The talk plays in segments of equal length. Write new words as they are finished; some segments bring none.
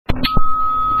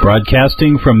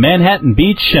Broadcasting from Manhattan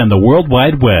Beach and the World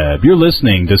Wide Web, you're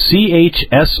listening to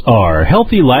CHSR,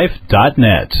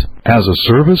 HealthyLife.net. As a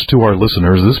service to our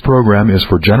listeners, this program is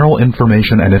for general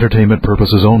information and entertainment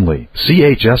purposes only.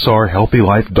 CHSR,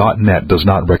 HealthyLife.net does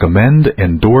not recommend,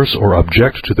 endorse, or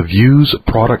object to the views,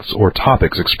 products, or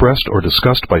topics expressed or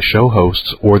discussed by show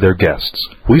hosts or their guests.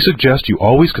 We suggest you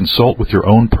always consult with your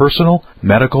own personal,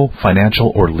 medical,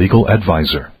 financial, or legal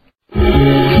advisor.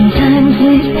 Sometimes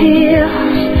it feels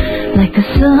like the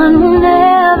sun will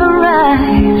never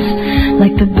rise,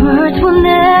 like the birds will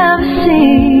never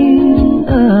sing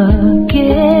again.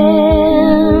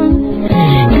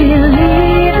 Believing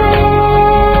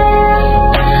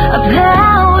a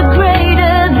power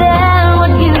greater than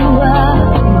what you are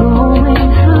going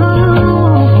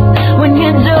through. When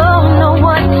you don't know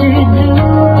what to do,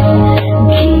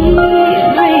 keep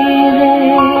breathing.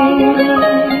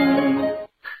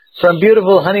 From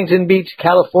beautiful Huntington Beach,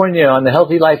 California, on the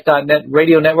HealthyLife.net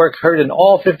radio network, heard in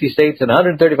all 50 states and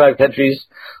 135 countries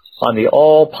on the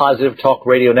All Positive Talk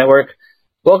Radio Network.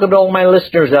 Welcome to all my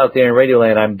listeners out there in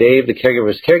Radioland. I'm Dave, the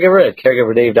Caregiver's Caregiver at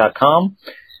caregiverdave.com.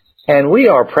 And we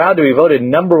are proud to be voted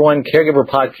 #1 caregiver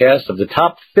podcast of the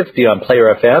top 50 on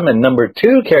Player FM and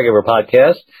 #2 caregiver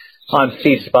podcast on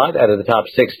FeedSpot out of the top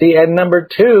 60 and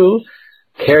 #2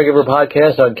 caregiver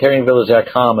podcast on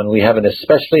caringvillage.com. And we have an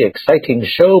especially exciting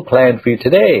show planned for you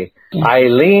today.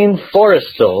 Eileen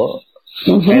Forrestal.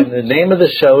 And the name of the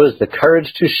show is The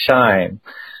Courage to Shine.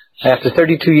 After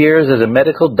 32 years as a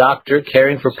medical doctor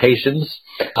caring for patients,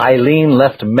 Eileen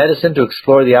left medicine to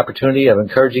explore the opportunity of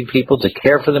encouraging people to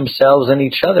care for themselves and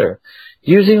each other,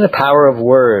 using the power of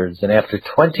words. And after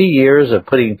 20 years of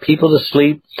putting people to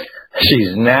sleep,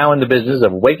 she's now in the business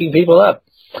of waking people up.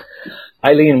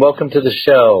 Eileen, welcome to the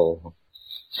show.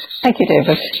 Thank you,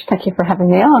 David. Thank you for having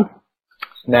me on.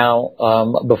 Now,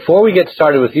 before we get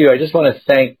started with you, I just want to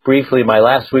thank briefly my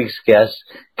last week's guest,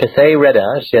 Kathay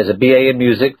Redda. She has a BA in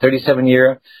music,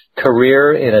 37-year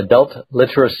career in adult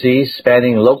literacy,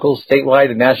 spanning local,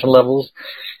 statewide, and national levels.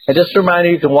 And just a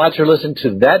reminder, you can watch or listen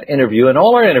to that interview and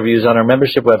all our interviews on our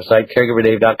membership website,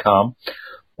 caregiverdave.com,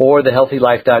 or the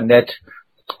HealthyLife.net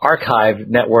archive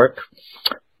network.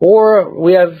 Or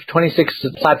we have 26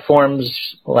 platforms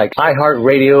like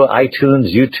iHeartRadio,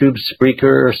 iTunes, YouTube,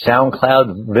 Spreaker,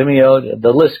 SoundCloud, Vimeo.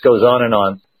 The list goes on and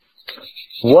on.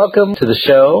 Welcome to the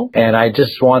show. And I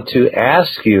just want to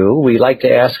ask you, we like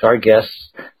to ask our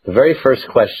guests the very first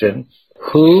question.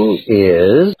 Who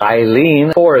is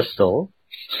Eileen Forrestal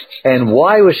and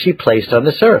why was she placed on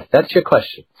this earth? That's your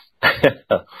question.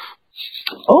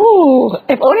 Oh,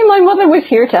 if only my mother was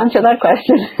here to answer that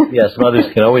question. Yes,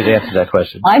 mothers can always answer that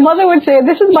question. My mother would say,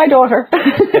 this is my daughter.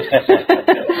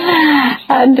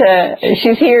 And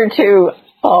she's here to,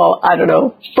 I don't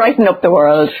know, brighten up the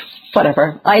world,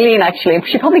 whatever. Eileen, actually,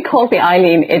 she probably called me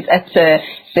Eileen. It's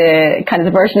the kind of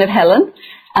the version of Helen,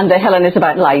 and the Helen is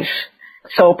about light.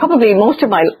 So probably most of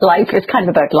my life is kind of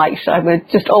about light. I was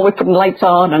just always putting lights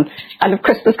on, and I love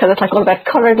Christmas because it's like all about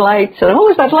coloured lights, and I'm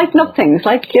always about lighting up things,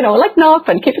 like, you know, lighten up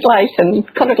and keep it light, and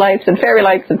coloured lights and fairy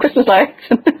lights and Christmas lights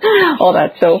and all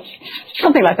that. So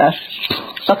something like that.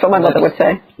 That's what my mother would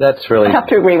say. That's really... I have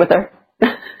to agree with her.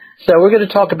 So we're going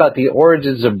to talk about the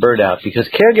origins of burnout, because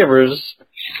caregivers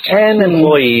and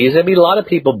employees, I mean, a lot of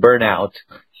people burn out,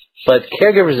 but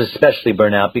caregivers especially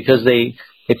burn out because they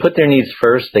put their needs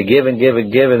first, they give and give and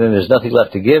give, and then there's nothing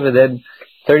left to give, and then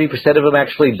 30% of them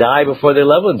actually die before their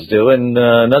loved ones do, and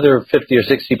another 50 or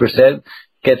 60%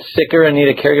 get sicker and need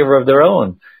a caregiver of their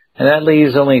own. And that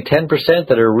leaves only 10%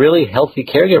 that are really healthy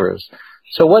caregivers.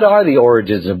 So what are the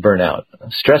origins of burnout?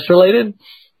 Stress-related?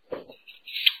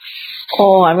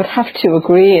 Oh, I would have to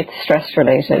agree it's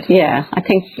stress-related, yeah. I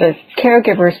think the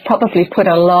caregivers probably put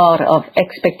a lot of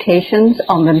expectations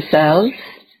on themselves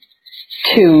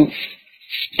to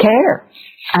care.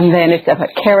 And then it's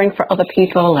about caring for other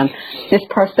people and this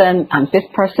person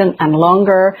and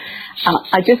longer.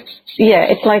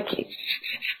 It's like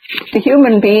the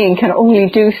human being can only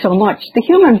do so much. The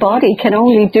human body can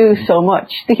only do so much.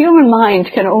 The human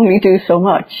mind can only do so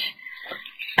much.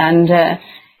 And they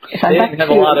didn't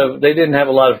have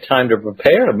a lot of time to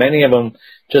prepare. Many of them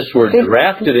just were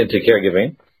drafted into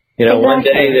caregiving. You know, One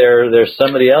day they're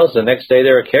somebody else, the next day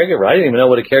they're a caregiver. I didn't even know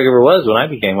what a caregiver was when I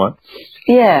became one.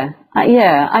 Yeah,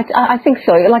 I think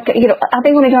so. Like, you know, I've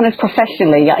only done it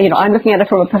professionally. You know, I'm looking at it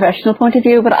from a professional point of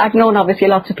view, but I've known obviously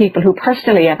lots of people who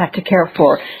personally have had to care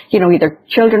for, you know, either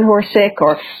children who are sick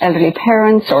or elderly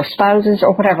parents or spouses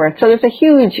or whatever. So there's a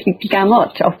huge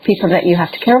gamut of people that you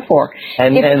have to care for.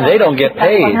 And they don't get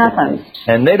paid. That's what happens.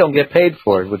 And they don't get paid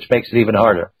for it, which makes it even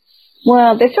harder.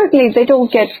 Well, they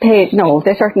don't get paid. No,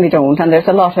 they certainly don't. And there's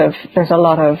a lot of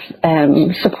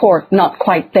support not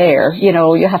quite there. You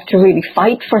know, you have to really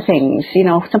fight for things. You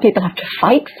know, some people have to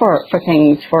fight for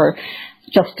things, for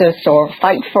justice, or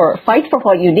fight for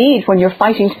what you need when you're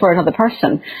fighting for another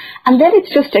person. And then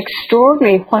it's just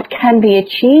extraordinary what can be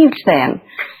achieved then.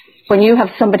 When you have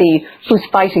somebody who's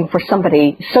fighting for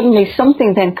somebody, suddenly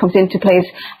something then comes into place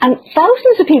and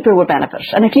thousands of people will benefit.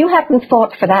 And if you hadn't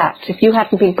fought for that, if you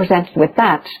hadn't been presented with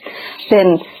that,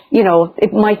 then, you know,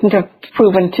 it mightn't have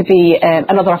proven to be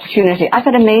another opportunity. I've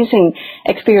had amazing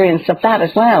experience of that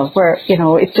as well, where, you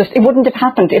know, it wouldn't have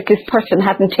happened if this person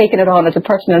hadn't taken it on as a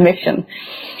personal mission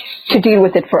to deal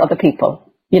with it for other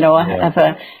people. You know, I have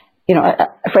a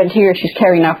friend here, she's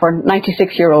caring now for a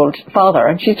 96-year-old father,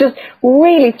 and she's just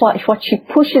really what she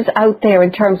pushes out there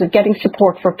in terms of getting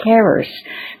support for carers,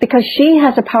 because she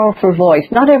has a powerful voice.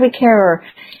 Not every carer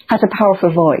has a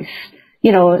powerful voice.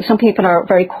 You know, some people are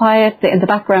very quiet, in the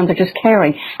background they're just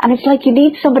caring. And it's like you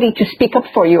need somebody to speak up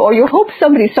for you, or you hope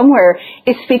somebody somewhere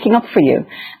is speaking up for you.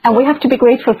 And we have to be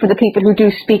grateful for the people who do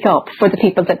speak up, for the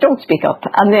people that don't speak up.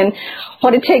 And then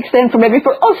what it takes then for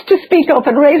us to speak up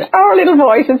and raise our little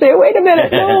voice and say, wait a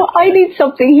minute, no, I need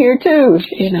something here too,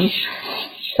 you know.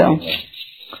 So.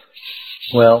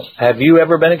 Well, have you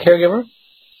ever been a caregiver?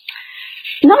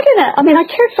 I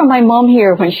cared for my mom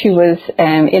here when she was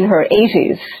in her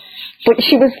 80s. But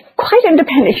she was quite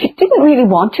independent. She didn't really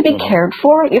want to be cared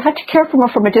for. You had to care for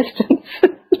her from a distance.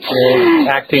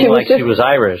 Acting like she was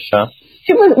Irish, huh?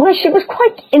 She was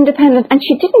quite independent, and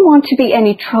she didn't want to be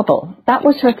any trouble. That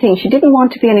was her thing. She didn't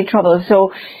want to be any trouble.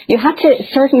 So you had to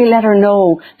certainly let her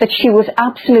know that she was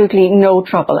absolutely no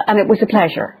trouble, and it was a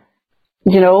pleasure.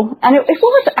 You know, and it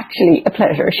was actually a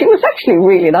pleasure. She was actually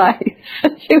really nice.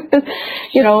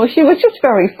 She was just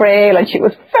very frail, and she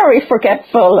was very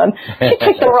forgetful, and she'd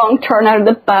take the wrong turn out of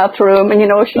the bathroom, and, you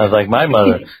know, sounds like my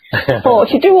mother.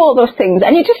 She'd do all those things,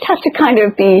 and you just have to kind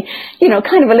of be, you know,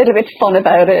 kind of a little bit fun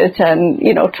about it, and,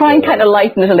 you know, try and kind of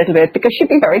lighten it a little bit, because she'd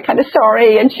be very kind of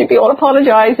sorry, and she'd be all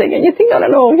apologising, and you think, I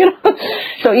don't know, you know.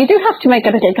 So you do have to make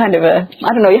it a kind of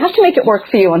you have to make it work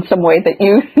for you in some way that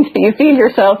you feel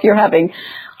yourself you're having,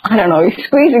 I don't know,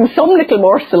 squeezing some little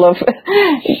morsel of,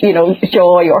 you know,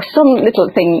 joy, or some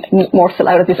little morsel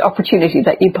out of this opportunity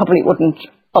that you probably wouldn't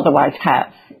otherwise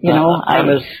have. You know,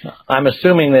 I'm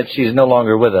assuming that she's no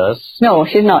longer with us. No,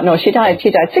 she's not. No, she died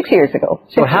 6 years ago.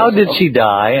 So how did she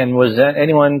die, and was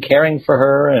anyone caring for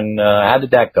her, and how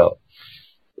did that go?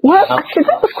 Well, actually,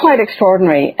 that was quite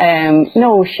extraordinary.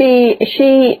 No, she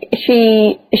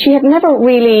had never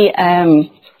really.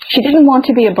 She didn't want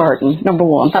to be a burden, number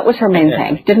one. That was her main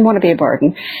thing. Didn't want to be a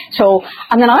burden. So,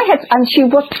 and then what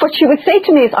she would say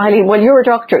to me is, Eileen, well, you're a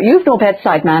doctor. You've no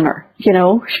bedside manner, you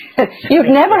know. You'd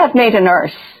never have made a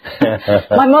nurse.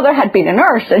 My mother had been a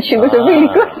nurse, and she was a really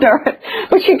good nurse.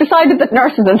 But she decided that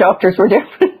nurses and doctors were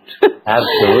different.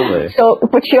 Absolutely. So,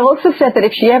 but she also said that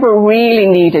if she ever really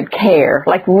needed care,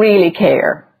 like really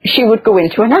care, she would go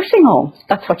into a nursing home.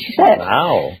 That's what she said.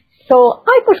 Wow. So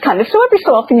I was so every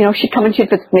so often, you know, she'd come and she'd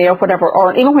visit me or whatever,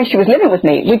 or even when she was living with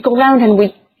me, we'd go around and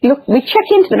we'd check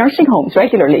into the nursing homes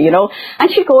regularly, you know,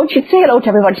 and she'd go and she'd say hello to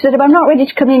everybody. She said, I'm not ready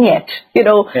to come in yet, you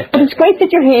know, but it's great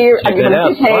that you're here and you're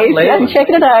going to taste and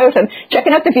checking it out and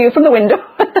checking out the view from the window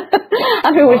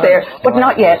and who was there, but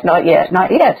not yet.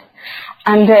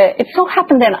 And it so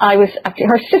happened then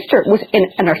her sister was in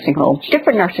a nursing home,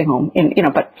 different nursing home,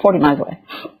 about 40 miles away.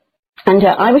 And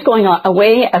I was going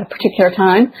away at a particular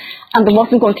time, and there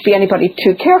wasn't going to be anybody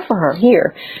to care for her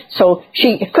here. So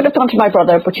she could have gone to my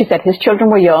brother, but she said his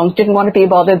children were young, didn't want to be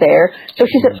bothered there. So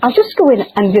she said, I'll just go in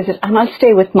and visit, and I'll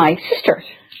stay with my sister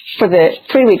for the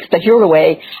 3 weeks that you're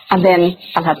away, and then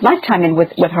I'll have nice time in with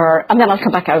her, and then I'll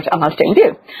come back out and I'll stay with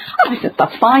you. And I said,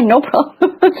 that's fine, no problem.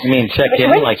 You mean check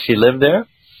in like she lived there?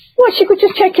 Well, she could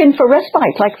just check in for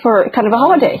respite, like for kind of a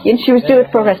holiday. And she was doing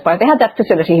it for respite. They had that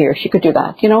facility here. She could do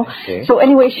that, you know. Okay. So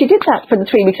anyway, she did that for the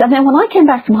 3 weeks. And then when I came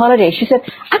back from holiday, she said,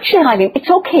 actually, Eileen, it's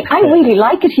okay. I really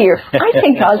like it here. I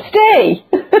think I'll stay.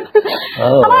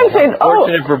 And I said,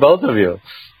 fortunate for both of you.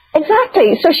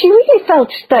 Exactly. So she really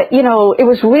felt that, you know, it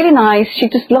was really nice. She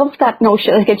just loved that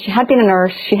notion. Again, she had been a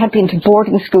nurse. She had been to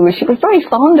boarding school. She was very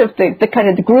fond of the kind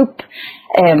of the group,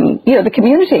 the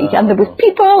community. And there was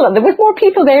people, and there was more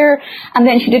people there. And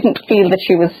then she didn't feel that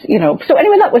she was, you know. So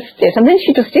anyway, that was it. And then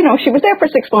she just, you know, she was there for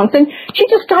 6 months, and she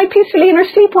just died peacefully in her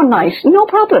sleep one night. No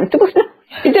problem.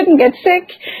 She didn't get sick.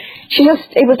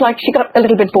 It was like she got a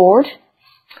little bit bored.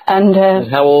 And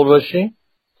how old was she?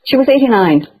 She was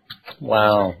 89.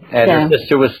 Wow. And her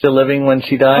sister was still living when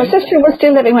she died? Her sister was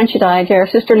still living when she died, yeah. Her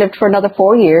sister lived for another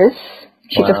 4 years.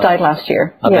 She just died last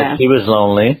year. I bet she was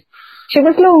lonely. She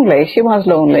was lonely. She was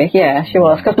lonely. Yeah, she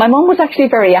was. Because my mum was actually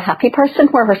very a happy person,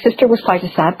 where her sister was quite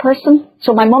a sad person.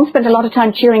 So my mum spent a lot of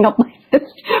time cheering up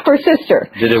her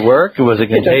sister. Did it work? Was it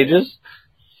contagious?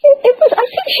 It was. I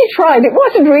think she tried. It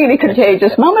wasn't really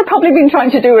contagious. Mum had probably been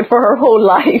trying to do it for her whole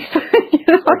life.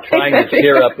 Trying to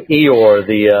cheer up Eeyore, a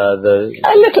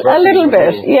little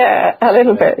bit. Yeah, a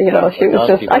little bit. She was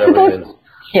just. I suppose.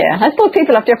 Yeah, I suppose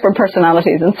people have different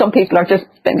personalities, and some people are just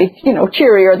maybe,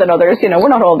 cheerier than others. We're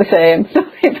not all the same. Some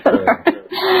people are.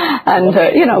 And,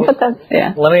 but that's,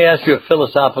 yeah. Let me ask you a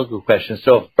philosophical question.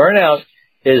 So if burnout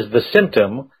is the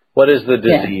symptom, what is the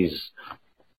disease?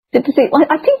 The disease, well,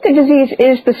 I think the disease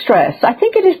is the stress. I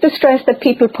think it is the stress that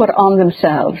people put on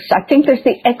themselves. I think there's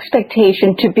the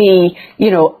expectation to be,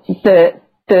 the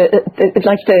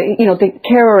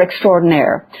carer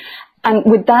extraordinaire. And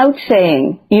without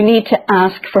saying, you need to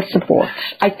ask for support.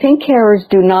 I think carers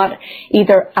do not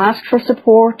either ask for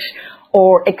support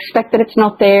or expect that it's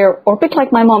not there, or a bit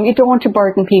like my mom, you don't want to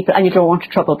burden people and you don't want to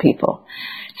trouble people.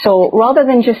 So rather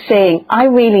than just saying, I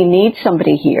really need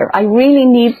somebody here, I really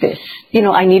need this,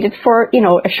 I need it for,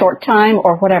 a short time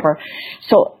or whatever.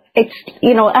 So it's,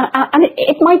 and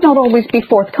it might not always be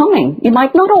forthcoming. You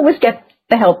might not always get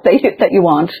the help that you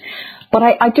want. But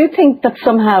I do think that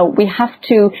somehow we have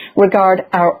to regard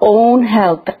our own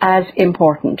health as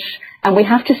important. And we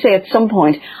have to say at some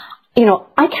point,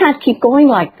 I can't keep going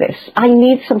like this. I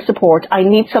need some support. I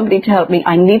need somebody to help me.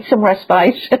 I need some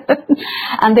respite.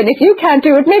 And then if you can't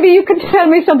do it, maybe you can tell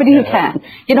me somebody who can,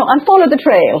 and follow the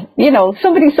trail.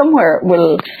 Somebody somewhere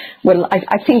will,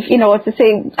 I think, as I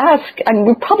say, ask, and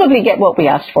we probably get what we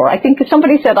asked for. I think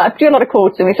somebody said, I do a lot of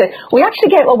quotes, and we said, we actually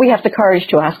get what we have the courage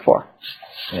to ask for.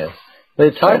 Yes.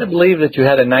 It's hard to believe that you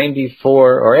had a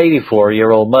 94 or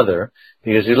 84-year-old mother,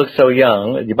 because you look so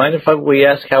young. Do you mind if we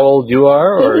ask how old you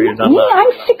are? Or you're not? Yeah,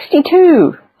 I'm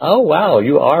 62. Oh, wow.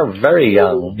 You are very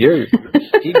young. You're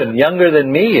even younger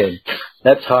than me, and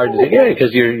that's hard to hear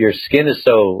because your skin is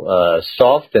so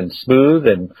soft and smooth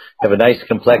and have a nice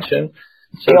complexion.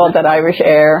 So all that Irish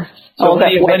air. So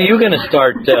when are you going to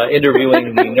start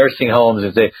interviewing the nursing homes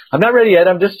and say, I'm not ready yet,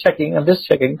 I'm just checking.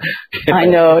 I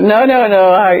know. No.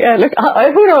 Look,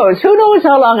 who knows? Who knows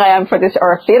how long I am for this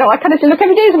earth? I kind of say, look,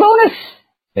 every day's a bonus.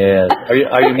 Yes.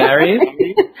 Are you married?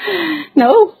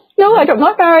 No, I'm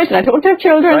not married and I don't have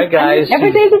children. All right, guys.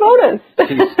 Every day's a bonus.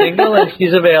 She's single and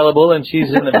she's available and she's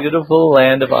in the beautiful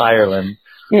land of Ireland.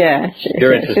 Yeah, she's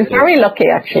very lucky,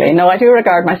 actually. No, I do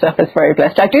regard myself as very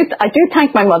blessed. I do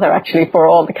thank my mother, actually, for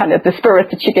all the kind of the spirit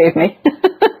that she gave me.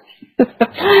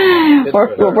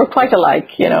 We're quite alike,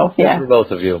 Yeah. Good for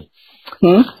both of you.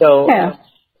 So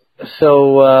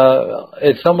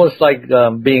it's almost like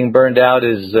being burned out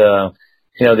is,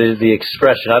 the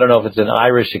expression. I don't know if it's an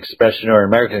Irish expression or an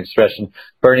American expression,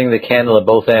 burning the candle at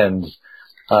both ends.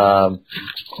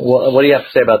 What do you have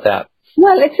to say about that?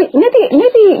 Well, it's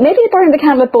maybe burning the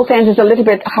candle at both ends is a little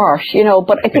bit harsh,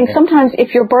 but I think sometimes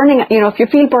if you're burning, if you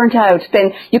feel burnt out,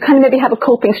 then you kind of maybe have a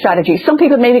coping strategy. Some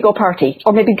people maybe go party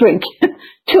or maybe drink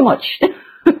too much.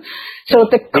 So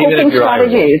the coping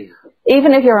strategies,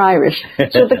 even if you're Irish,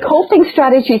 so the coping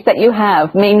strategies that you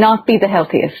have may not be the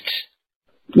healthiest.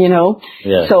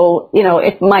 Yeah. So,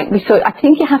 it might be, so I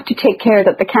think you have to take care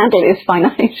that the candle is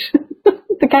finite.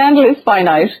 The candle is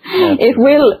finite. Yeah. It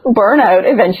will burn out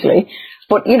eventually,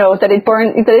 but that it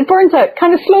burns out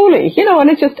kind of slowly, and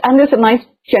and there's a nice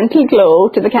gentle glow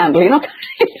to the candle,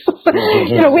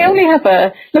 we only have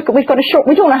we've got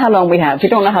we don't know how long we have. We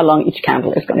don't know how long each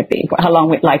candle is going to be, how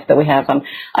long life that we have. And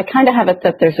I kind of have it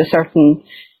that there's a certain,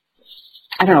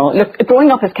 I don't know, look, growing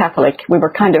up as Catholic, we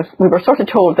were sort of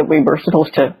told that we were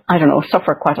supposed to,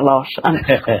 suffer quite a lot. And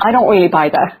I don't really buy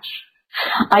that.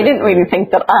 I didn't really think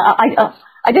that,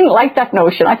 I didn't like that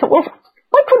notion. I thought, well,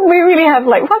 why couldn't we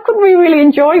really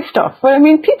enjoy stuff? Well, I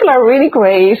mean, people are really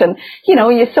great and,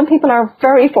 some people are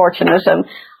very fortunate and,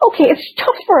 okay, it's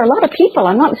tough for a lot of people.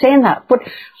 I'm not saying that, but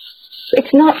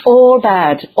it's not all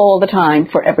bad all the time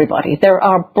for everybody. There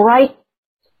are bright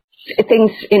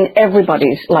things in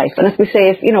everybody's life. And as we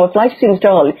say, if life seems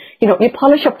dull, you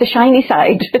polish up the shiny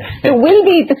side. There will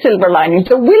be the silver linings.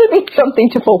 There will be something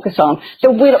to focus on.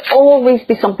 There will always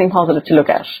be something positive to look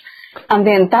at. And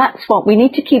then that's what we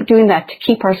need to keep doing, that to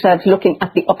keep ourselves looking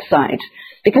at the upside.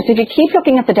 Because if you keep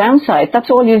looking at the downside, that's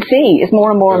all you'll see is more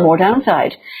and more and more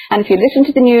downside. And if you listen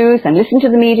to the news and listen to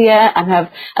the media and have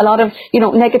a lot of,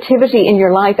 negativity in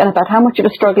your life and about how much of a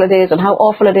struggle it is and how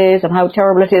awful it is and how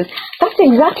terrible it is, that's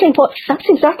exactly what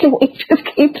you just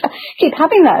keep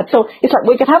having that. So it's like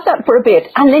we could have that for a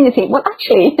bit, and then you think, well,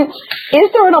 actually,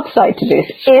 is there an upside to this?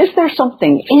 Is there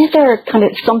something? Is there kind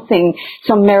of something,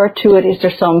 some merit to it? Is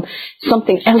there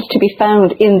something else to be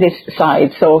found in this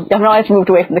side? So I've moved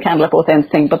away from the candle at both ends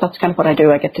thing, but that's kind of what I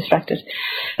do. I get distracted.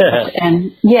 Let's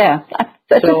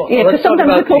sometimes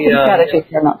talk the coping strategies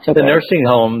are not so the good. nursing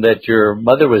home that your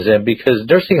mother was in, because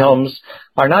nursing homes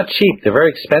are not cheap. They're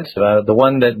very expensive. The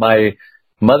one that my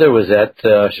mother was at,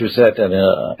 she was at an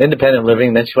independent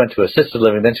living, then she went to assisted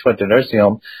living, then she went to a nursing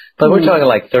home. But we're talking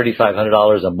like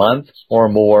 $3,500 a month or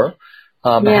more.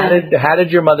 How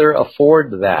did your mother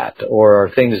afford that? Or are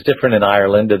things different in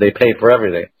Ireland? Do they pay for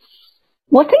everything?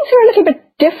 Well, things are a little bit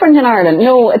different in Ireland.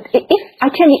 No,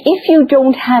 if you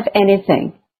don't have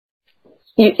anything,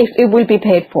 it will be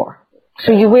paid for.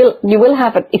 So you will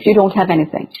have it if you don't have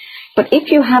anything. But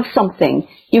if you have something,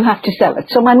 you have to sell it.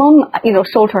 So my mum,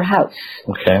 sold her house.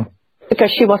 Okay.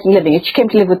 Because she wasn't living it. She came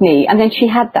to live with me, and then she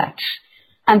had that.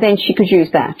 And then she could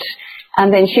use that.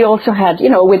 And then she also had,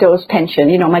 a widow's pension.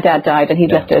 My dad died and he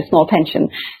left a small pension.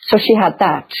 So she had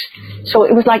that. So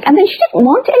it was like, and then she didn't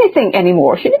want anything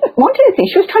anymore. She didn't want anything.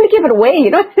 She was trying to give it away,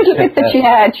 the little bit that she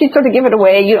had. She'd sort of give it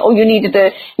away. You needed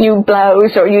a new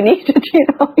blouse, or you needed,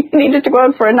 you needed to go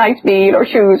out for a nice meal or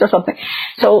shoes or something.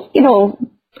 So,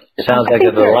 sounds like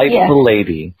a delightful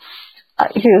lady.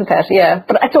 She was that, yeah.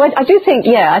 But so I do think,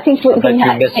 I think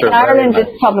in Ireland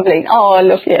it's probably,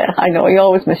 I know, you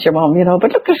always miss your mum,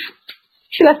 but look,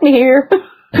 she left me here.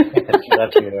 She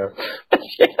left you here.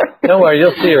 Don't worry,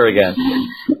 you'll see her again.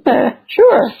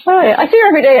 Sure. I see her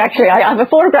every day, actually. I have a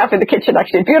photograph in the kitchen,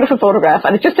 actually, a beautiful photograph,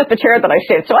 and it's just at the chair that I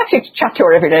sit. So I actually chat to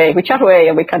her every day. We chat away,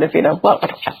 and we kind of, I don't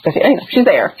chat, because, she's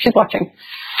there. She's watching.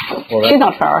 Well, she's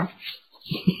not far.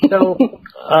 So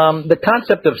the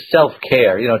concept of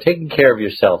self-care, taking care of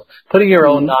yourself, putting your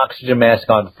own oxygen mask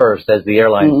on first, as the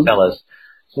airlines tell us,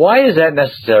 why is that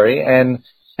necessary,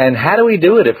 and how do we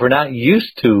do it if we're not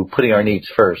used to putting our needs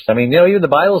first? I mean, even the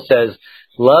Bible says,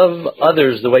 love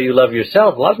others the way you love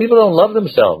yourself. A lot of people don't love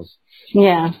themselves.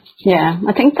 Yeah.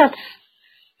 I think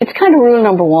it's kind of rule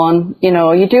number one.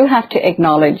 You do have to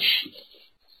acknowledge,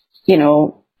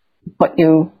 what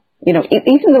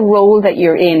even the role that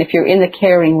you're in, if you're in the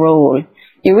caring role,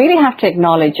 you really have to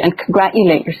acknowledge and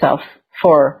congratulate yourself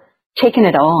for taking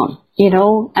it on,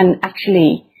 and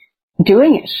actually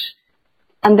doing it.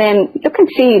 And then look and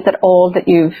see that all that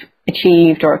you've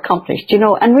achieved or accomplished,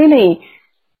 and really,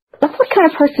 that's what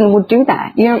kind of person would do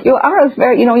that. You are a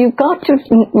very, you've got to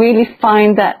really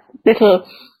find that little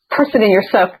person in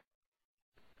yourself.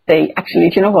 They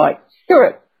actually, you know what?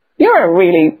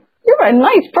 You're a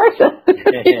nice person.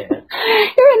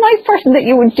 You're a nice person that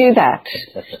you would do that,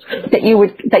 that you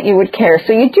would care.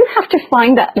 So you do have to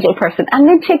find that little person and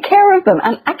then take care of them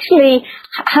and actually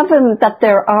have them that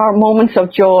there are moments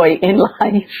of joy in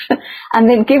life, and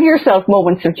then give yourself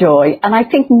moments of joy. And I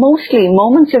think mostly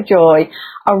moments of joy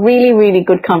are really, really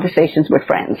good conversations with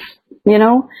friends,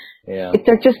 Yeah. If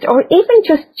they're or even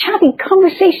just chatting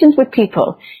conversations with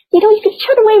people. You can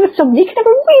chat away with somebody. You can have a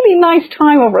really nice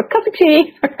time over a cup of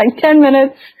tea for like 10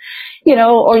 minutes,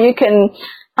 or you can,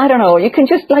 you can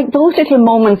just like those little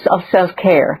moments of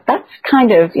self-care. That's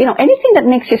kind of, anything that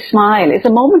makes you smile is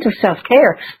a moment of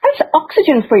self-care. That's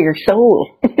oxygen for your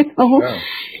soul. Sure.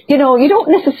 You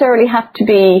don't necessarily have to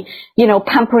be,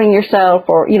 pampering yourself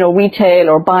or, retail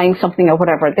or buying something or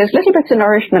whatever. There's little bits of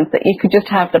nourishment that you could just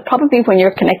have that probably when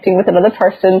you're connecting with another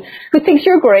person who thinks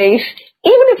you're great,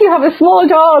 even if you have a small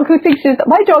dog who thinks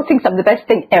my dog thinks I'm the best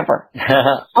thing ever.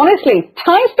 Honestly,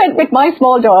 time spent with my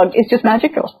small dog is just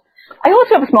magical. I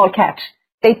also have a small cat.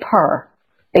 They purr.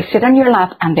 They sit on your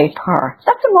lap and they purr.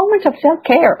 That's a moment of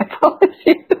self-care, I promise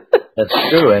you. That's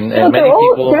true. And so many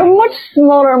people... They're much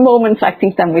smaller moments, I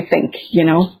think, than we think,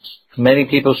 Many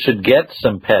people should get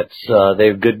some pets. They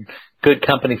have good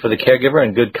company for the caregiver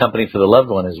and good company for the loved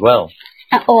one as well.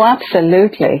 Oh,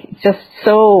 absolutely. They're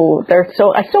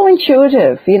so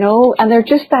intuitive, and they're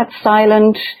just that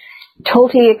silent,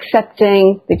 totally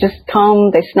accepting. They just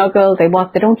come, they snuggle, they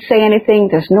walk, they don't say anything.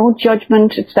 There's no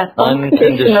judgment. It's that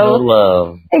unconditional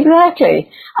love. Exactly.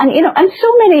 And, and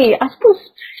so many, I suppose,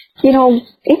 even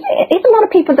a lot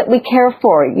of people that we care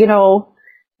for,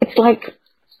 it's like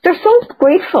they're so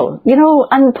grateful,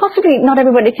 and possibly not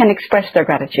everybody can express their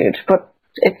gratitude, but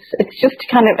it's just to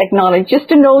kind of acknowledge, just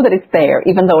to know that it's there,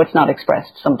 even though it's not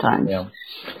expressed sometimes. Yeah.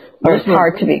 or it's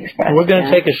hard to be expressed. We're going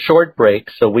to take a short break,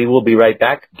 so we will be right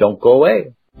back. Don't go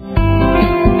away.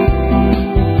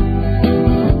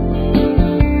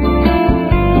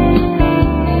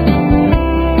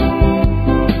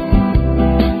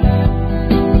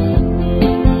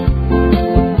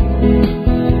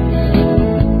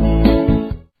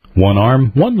 One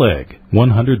Arm, One Leg,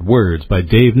 100 Words by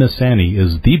Dave Nassani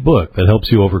is the book that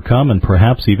helps you overcome and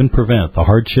perhaps even prevent the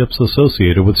hardships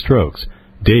associated with strokes.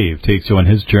 Dave takes you on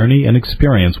his journey and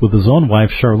experience with his own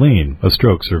wife, Charlene, a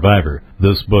stroke survivor.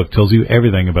 This book tells you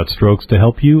everything about strokes to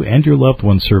help you and your loved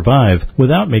ones survive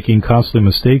without making costly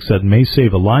mistakes that may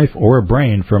save a life or a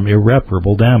brain from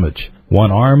irreparable damage. One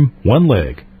Arm, One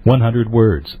Leg, 100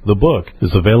 Words. The book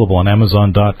is available on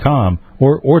Amazon.com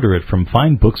or order it from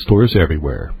fine bookstores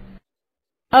everywhere.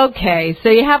 Okay, so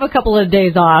you have a couple of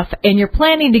days off, and you're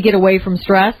planning to get away from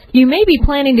stress. You may be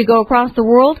planning to go across the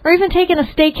world, or even taking a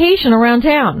staycation around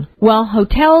town. Well,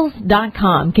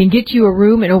 Hotels.com can get you a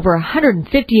room in over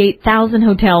 158,000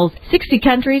 hotels, 60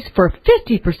 countries, for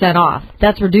 50% off.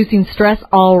 That's reducing stress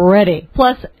already.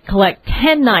 Plus, collect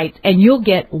 10 nights, and you'll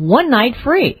get 1 night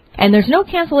free. And there's no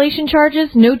cancellation charges,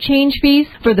 no change fees.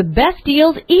 For the best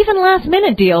deals, even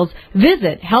last-minute deals,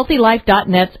 visit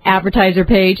HealthyLife.net's advertiser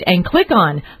page and click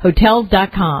on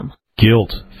Hotels.com.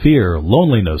 Guilt, fear,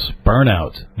 loneliness,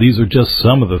 burnout. These are just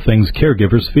some of the things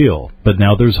caregivers feel. But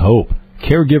now there's hope.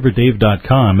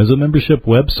 CaregiverDave.com is a membership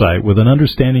website with an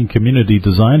understanding community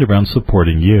designed around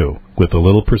supporting you. With a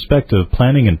little perspective,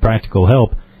 planning, and practical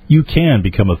help, you can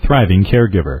become a thriving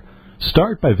caregiver.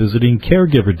 Start by visiting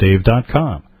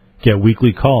CaregiverDave.com. Get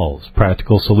weekly calls,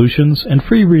 practical solutions, and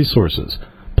free resources.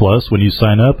 Plus, when you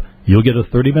sign up, you'll get a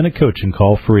 30-minute coaching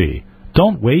call free.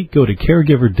 Don't wait. Go to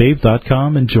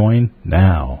caregiverdave.com and join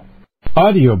now.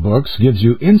 Audiobooks gives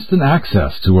you instant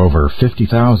access to over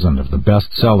 50,000 of the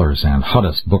best sellers and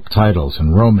hottest book titles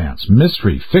in romance,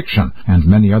 mystery, fiction, and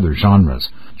many other genres.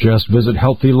 Just visit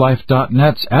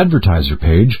HealthyLife.net's advertiser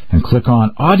page and click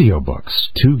on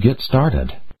Audiobooks to get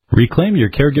started. Reclaim your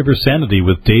caregiver sanity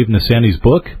with Dave Nassani's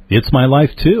book, It's My Life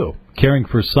Too. Caring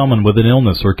for someone with an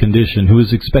illness or condition who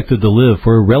is expected to live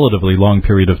for a relatively long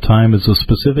period of time is a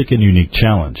specific and unique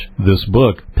challenge. This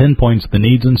book pinpoints the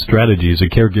needs and strategies a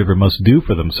caregiver must do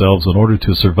for themselves in order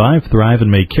to survive, thrive, and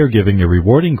make caregiving a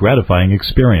rewarding, gratifying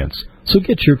experience. So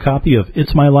get your copy of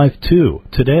It's My Life Too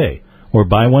today, or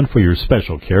buy one for your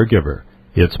special caregiver.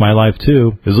 It's My Life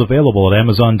Too is available at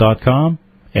Amazon.com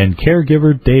and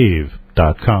CaregiverDave.com.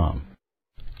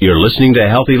 You're listening to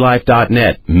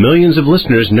HealthyLife.net. Millions of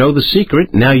listeners know the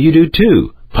secret. Now you do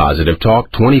too. Positive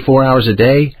talk 24 hours a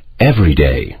day, every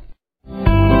day.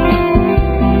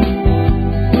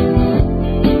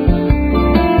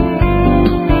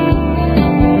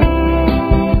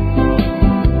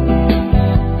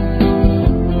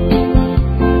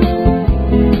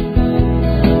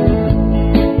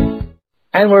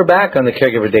 And we're back on the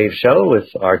Caregiver Dave Show with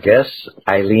our guest,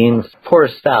 Eileen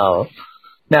Forrestal.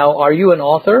 Now, are you an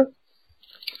author?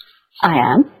 I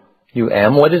am. You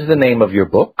am. What is the name of your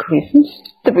book?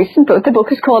 The recent book. The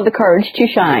book is called The Courage to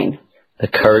Shine. The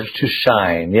Courage to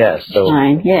Shine, yes. So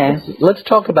Shine, yes. Let's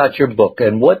talk about your book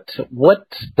and what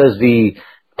does the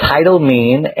title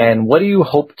mean and what do you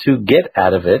hope to get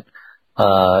out of it,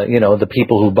 the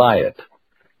people who buy it?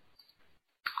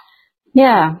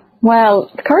 Yeah. Well,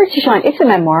 The Courage to Shine, it's a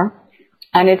memoir,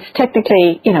 and it's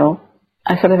technically,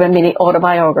 a sort of a mini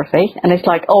autobiography, and it's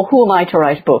like, oh, who am I to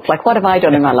write a book? Like, what have I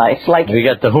done in my life? Like, you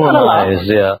got the who am I's,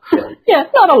 yeah. Yeah,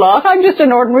 not a lot. I'm just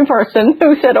an ordinary person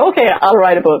who said, okay, I'll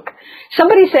write a book.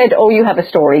 Somebody said, oh, you have a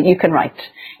story, you can write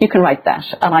that.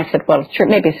 And I said, well, sure,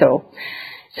 maybe so.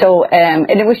 So, and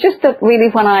it was just that really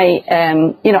when I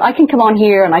can come on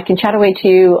here and I can chat away to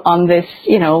you on this,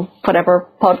 whatever,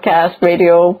 podcast,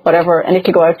 radio, whatever, and it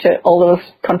could go out to all those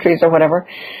countries or whatever.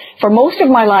 For most of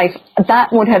my life,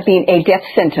 that would have been a death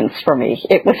sentence for me.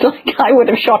 It was like I would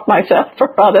have shot myself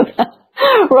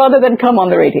rather than come on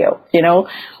the radio,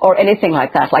 or anything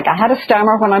like that. Like I had a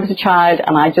stammer when I was a child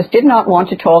and I just did not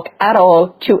want to talk at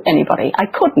all to anybody. I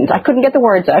couldn't get the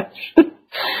words out.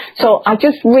 So I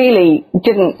just really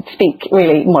didn't speak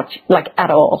really much, like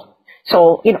at all.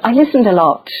 So, I listened a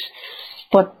lot.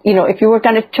 But, if you were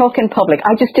going to talk in public,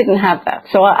 I just didn't have that.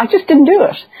 So I just didn't do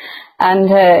it.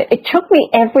 And it took me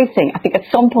everything, I think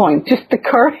at some point, just the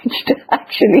courage to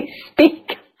actually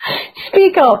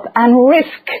speak up and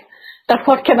risk that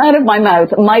what came out of my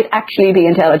mouth might actually be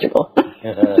intelligible.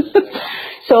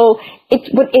 So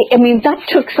that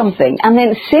took something. And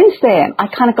then since then, I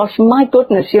kind of got, my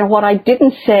goodness, what I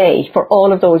didn't say for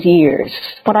all of those years,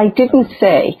 what I didn't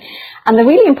say. And the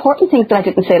really important things that I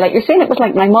didn't say, like you're saying, it was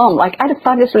like my mom, like I had a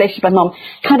fabulous relationship with my mom,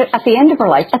 kind of at the end of her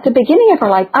life. At the beginning of her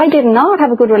life, I did not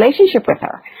have a good relationship with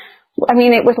her. I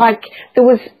mean, it was like, there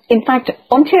was, in fact,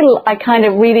 until I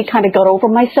really got over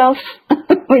myself,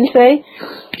 we'll say,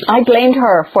 I blamed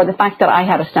her for the fact that I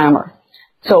had a stammer.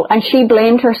 So, and she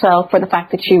blamed herself for the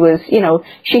fact that she was,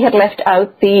 she had left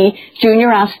out the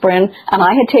junior aspirin and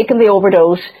I had taken the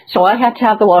overdose, so I had to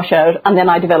have the washout, and then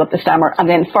I developed the stammer, and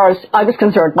then as far as I was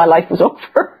concerned, my life was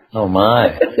over. Oh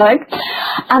my.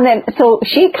 And then, so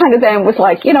she kind of then was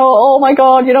like, oh my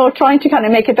God, trying to kind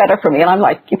of make it better for me. And I'm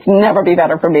like, it's never be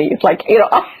better for me. It's like,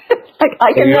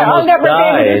 I'll never be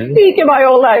able to speak in my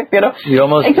whole life, You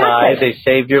almost died. They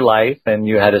saved your life and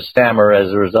you had a stammer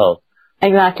as a result.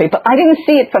 Exactly. But I didn't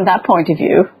see it from that point of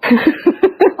view.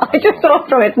 I just saw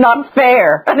from it's not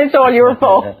fair and it's all your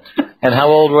fault. And how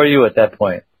old were you at that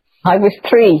point? I was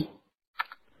 3.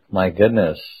 My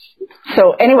goodness.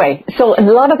 So anyway, so a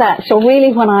lot of that, so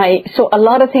really a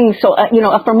lot of things,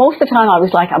 for most of the time I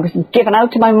was giving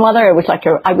out to my mother. It was like,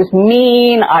 I was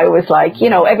mean. I was like,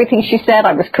 everything she said,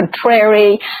 I was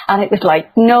contrary. And it was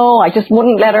like, no, I just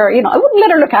wouldn't let her, I wouldn't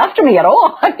let her look after me at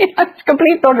all. I was a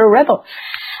complete utter rebel.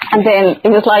 And then it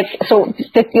was like, so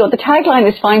the tagline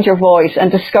is find your voice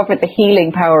and discover the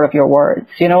healing power of your words,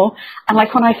 And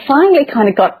like when I finally kind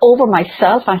of got over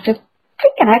myself, I said,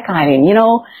 freaking heck, Eileen,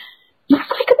 my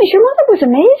goodness, your mother was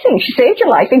amazing. She saved your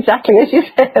life exactly as you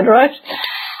said, right?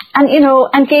 And,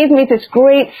 and gave me this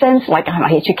great sense, like I had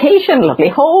my education, lovely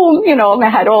home, and I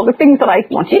had all the things that I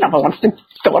wanted. I wanted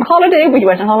to go on holiday. We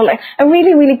went on holiday. A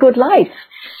really, really good life.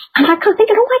 And I kept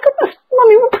thinking, oh my goodness, Mum,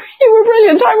 you were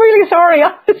brilliant. I'm really sorry.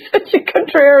 I was such a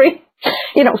contrary,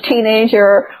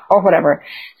 teenager or whatever.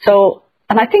 So,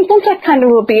 and I think once I kind of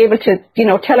will be able to,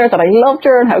 tell her that I loved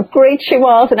her and how great she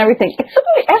was and everything,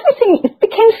 everything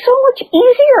became so much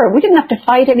easier. We didn't have to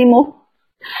fight anymore.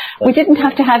 We didn't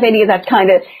have to have any of that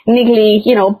kind of niggly,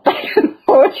 back and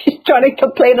forth. She's trying to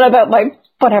complain about my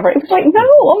whatever. It was like, no,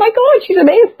 oh my God, she's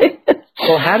amazing.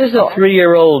 Well, how does a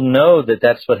 3-year-old know that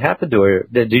that's what happened to her?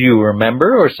 Do you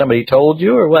remember, or somebody told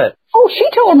you, or what? Oh, she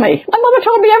told me. My mother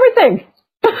told me everything.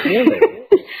 Really?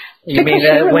 You mean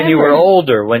that when you were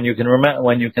older, when you can remember,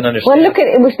 when you can understand? Well, look,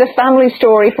 it was the family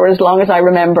story for as long as I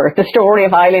remember. The story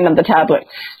of Eileen and the tablets.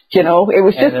 It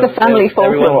was just the family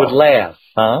folklore. Everyone would laugh,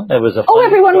 huh? It was a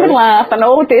everyone story. Would laugh, and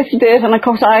this, and of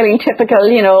course Eileen, typical,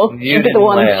 she'd be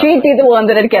the one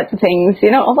that would get the things,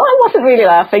 although I wasn't really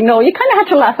laughing. No, you kind of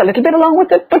had to laugh a little bit along with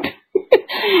it, but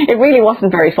it really wasn't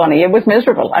very funny. It was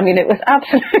miserable. I mean, it was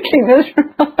absolutely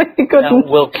miserable. You couldn't. Now,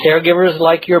 will caregivers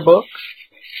like your book?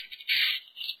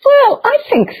 Well, I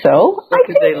think so. What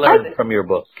did they learn from your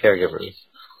book, caregivers?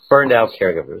 Burned out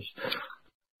caregivers.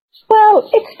 Well,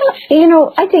 it's not,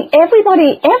 I think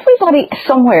everybody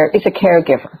somewhere is a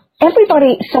caregiver.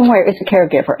 Everybody somewhere is a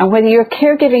caregiver. And whether you're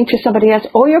caregiving to somebody else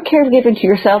or you're caregiving to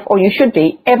yourself, or you should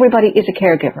be, everybody is a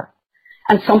caregiver.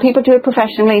 And some people do it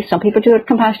professionally, some people do it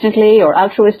compassionately or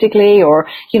altruistically or,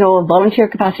 volunteer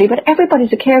capacity, but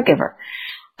everybody's a caregiver.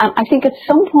 And I think at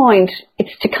some point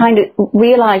it's to kind of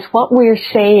realize what we're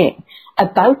saying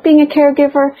about being a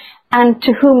caregiver and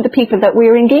to whom the people that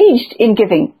we're engaged in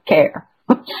giving care.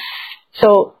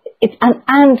 So it's,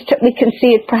 and we can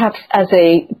see it perhaps as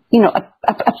a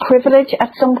privilege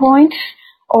at some point,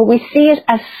 or we see it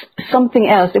as something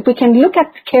else. If we can look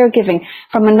at caregiving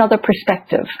from another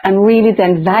perspective and really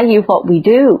then value what we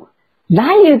do,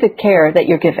 value the care that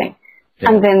you're giving. Yeah.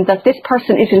 And then that this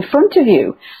person is in front of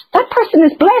you. That person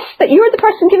is blessed that you're the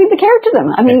person giving the care to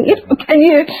them. I mean, can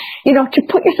you to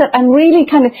put yourself and really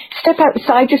kind of step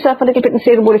outside yourself a little bit and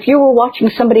say, well, if you were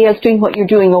watching somebody else doing what you're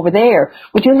doing over there,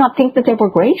 would you not think that they were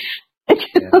great? Yeah.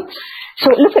 So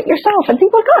look at yourself and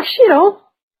think, well, gosh,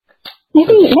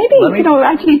 maybe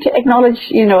I need to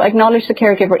acknowledge the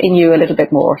caregiver in you a little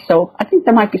bit more. So I think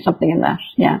there might be something in that.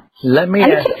 Yeah. Let me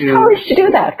ask you. It's courage to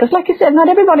do that, because like I said, not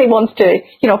everybody wants to,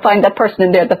 find that person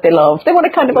in there that they love. They want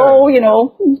to kind of,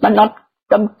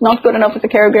 I'm not good enough as a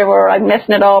caregiver, or I'm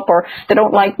messing it up, or they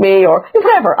don't like me, or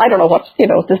whatever. I don't know what,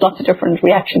 there's lots of different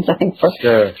reactions, I think, for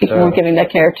people who are giving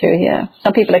that care to, yeah.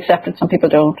 Some people accept it, some people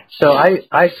don't. So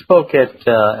I spoke at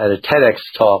a TEDx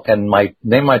talk, and my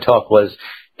name of my talk was,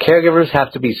 caregivers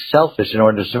have to be selfish in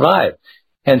order to survive.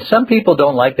 And some people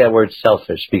don't like that word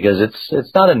selfish because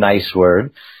it's not a nice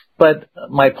word. But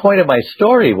my point of my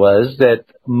story was that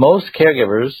most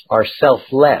caregivers are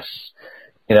selfless.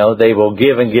 They will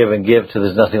give and give and give till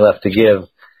there's nothing left to give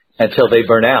until they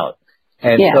burn out.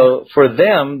 And so for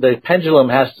them, the pendulum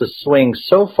has to swing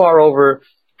so far over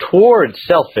towards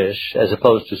selfish as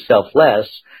opposed to selfless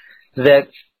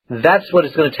that's what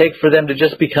it's going to take for them to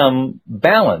just become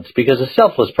balanced, because a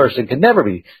selfless person can never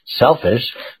be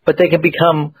selfish, but they can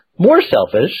become more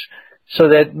selfish so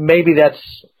that maybe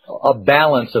that's a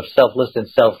balance of selfless and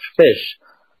selfish.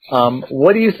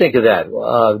 What do you think of that?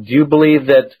 Do you believe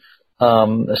that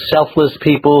selfless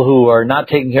people who are not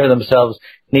taking care of themselves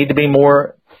need to be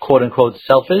more, quote-unquote,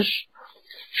 selfish?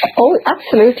 Oh,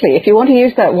 absolutely. If you want to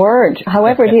use that word,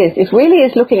 however it is, it really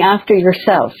is looking after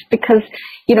yourself. Because,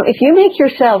 if you make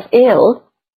yourself ill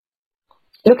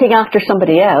looking after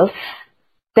somebody else,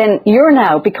 then you're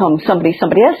now become somebody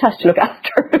else has to look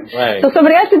after. Right. So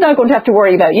somebody else is not going to have to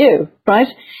worry about you, right?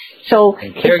 So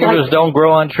and caregivers don't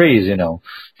grow on trees,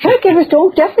 Caregivers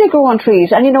don't definitely grow on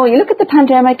trees. And, you look at the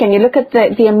pandemic and you look at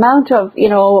the amount of,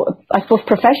 I suppose,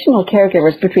 professional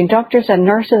caregivers between doctors and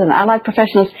nurses and allied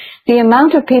professionals, the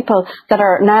amount of people that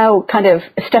are now kind of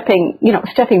stepping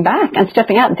back and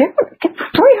stepping out. They're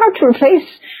very hard to replace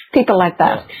people like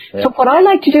that. Yeah. So what I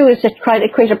like to do is to try to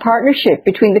create a partnership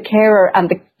between the carer and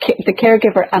the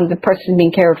caregiver and the person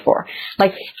being cared for.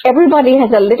 Like, everybody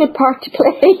has a little part to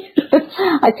play,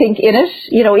 I think, in it.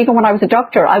 Even when I was a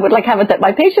doctor, I would have it that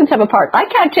my patients have a part. I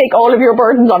can't take all of your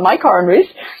burdens on my coronaries.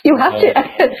 You have to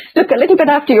look a little bit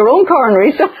after your own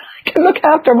coronaries. So I can look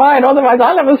after mine, otherwise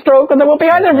I'll have a stroke and there won't be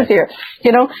either of us here,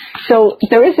 So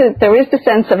there is the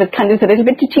sense of it kind of a little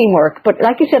bit of teamwork. But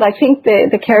like I said, I think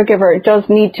the caregiver does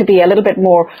need to be a little bit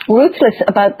more ruthless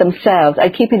about themselves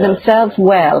and keeping themselves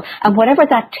well, and whatever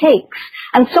that takes.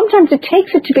 And sometimes it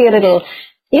takes it to be a little,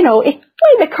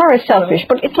 the car is selfish,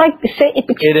 but it's like,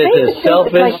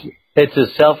 it's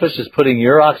as selfish as putting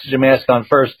your oxygen mask on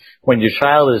first when your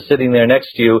child is sitting there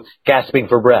next to you gasping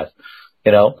for breath,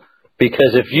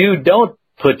 Because if you don't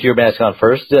put your mask on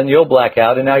first, then you'll black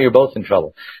out, and now you're both in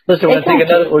trouble. Listen, we're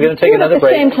going to take another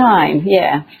break. At the same time,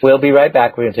 yeah. We'll be right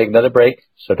back. We're going to take another break,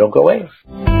 so don't go away.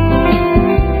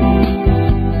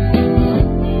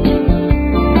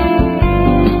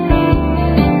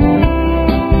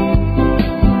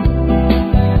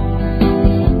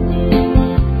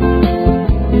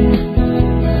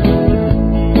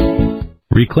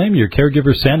 Reclaim your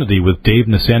caregiver sanity with Dave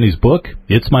Nassani's book,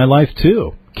 It's My Life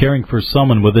Too. Caring for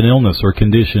someone with an illness or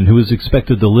condition who is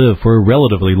expected to live for a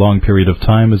relatively long period of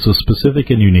time is a specific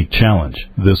and unique challenge.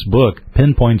 This book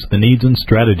pinpoints the needs and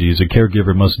strategies a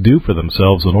caregiver must do for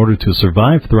themselves in order to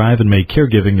survive, thrive, and make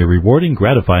caregiving a rewarding,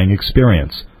 gratifying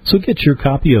experience. So get your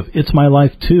copy of It's My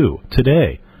Life Too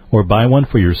today, or buy one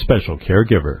for your special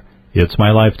caregiver. It's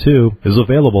My Life Too is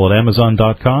available at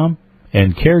Amazon.com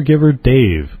and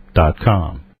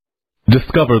CaregiverDave.com.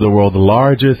 Discover the world's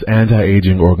largest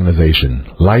anti-aging organization,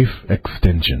 Life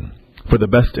Extension. For the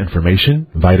best information,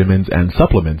 vitamins, and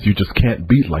supplements, you just can't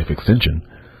beat Life Extension.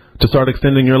 To start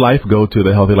extending your life, go to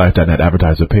the healthylife.net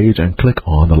advertiser page and click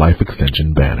on the Life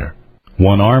Extension banner.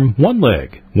 One Arm, One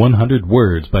Leg, 100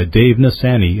 Words by Dave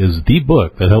Nassani is the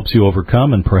book that helps you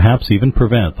overcome and perhaps even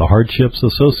prevent the hardships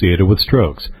associated with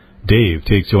strokes. Dave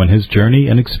takes you on his journey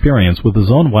and experience with his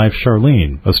own wife,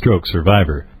 Charlene, a stroke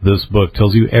survivor. This book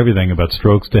tells you everything about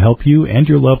strokes to help you and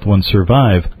your loved ones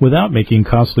survive without making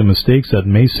costly mistakes that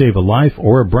may save a life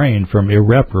or a brain from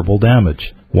irreparable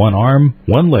damage. One Arm,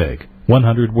 One Leg,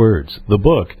 100 Words. The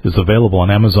book is available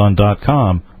on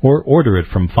Amazon.com or order it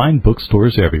from fine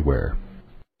bookstores everywhere.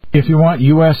 If you want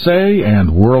USA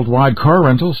and worldwide car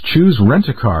rentals, choose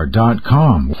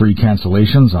rentacar.com. Free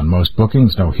cancellations on most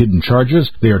bookings, no hidden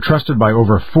charges. They are trusted by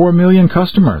over 4 million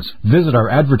customers. Visit our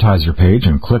advertiser page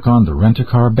and click on the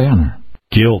Rent-A-Car banner.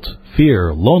 Guilt,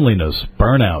 fear, loneliness,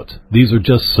 burnout. These are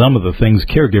just some of the things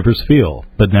caregivers feel.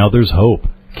 But now there's hope.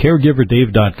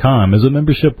 CaregiverDave.com is a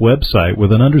membership website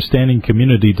with an understanding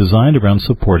community designed around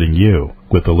supporting you.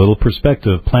 With a little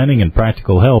perspective, planning, and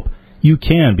practical help, you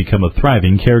can become a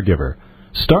thriving caregiver.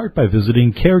 Start by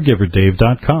visiting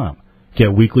CaregiverDave.com.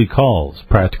 Get weekly calls,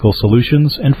 practical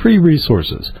solutions, and free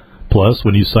resources. Plus,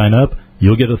 when you sign up,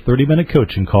 you'll get a 30-minute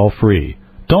coaching call free.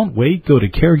 Don't wait. Go to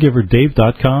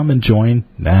CaregiverDave.com and join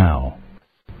now.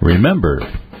 Remember,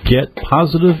 get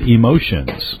positive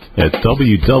emotions at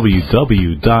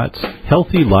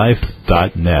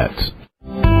www.healthylife.net.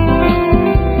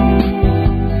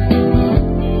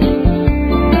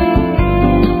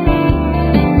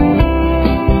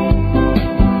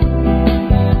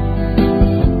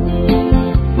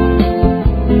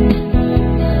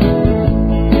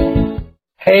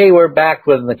 Hey, we're back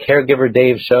with the Caregiver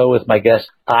Dave Show with my guest,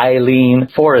 Eileen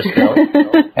Forrestal.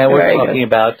 And we're talking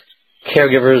about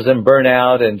caregivers and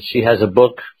burnout, and she has a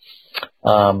book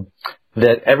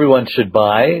that everyone should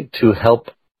buy to help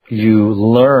you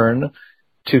learn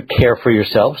to care for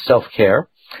yourself, self-care.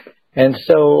 And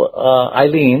so,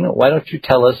 Eileen, why don't you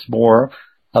tell us more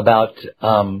about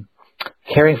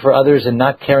caring for others and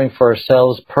not caring for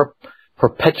ourselves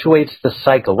perpetuates the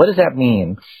cycle. What does that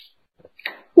mean?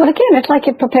 Well, again, it's like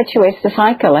it perpetuates the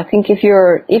cycle. I think if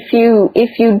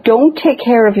you don't take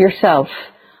care of yourself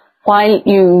while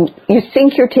you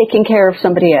think you're taking care of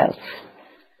somebody else,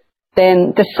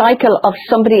 then the cycle of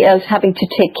somebody else having to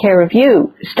take care of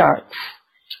you starts.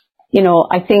 You know,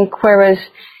 I think whereas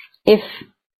if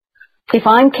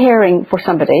I'm caring for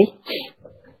somebody,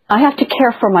 I have to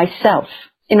care for myself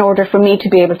in order for me to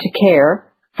be able to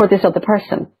care for this other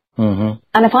person. Mm-hmm.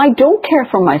 And if I don't care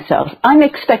for myself, I'm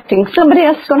expecting somebody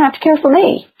else is going to have to care for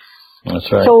me.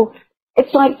 That's right. So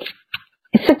it's like,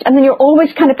 and then you're always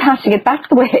kind of passing it back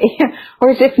the way.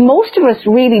 Whereas if most of us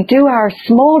really do our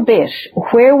small bit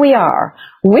where we are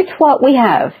with what we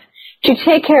have to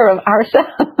take care of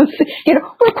ourselves, you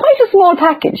know, we're quite a small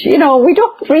package. You know, we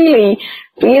don't really,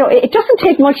 you know, it doesn't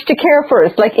take much to care for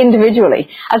us, like individually,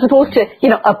 as opposed to, you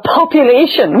know, a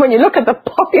population. When you look at the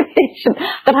population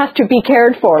that has to be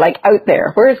cared for, like out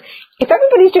there. Whereas if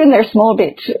everybody's doing their small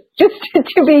bit just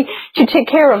to take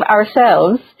care of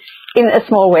ourselves in a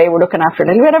small way, we're looking after a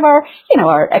little bit of our, you know,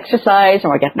 our exercise, and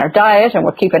we're getting our diet, and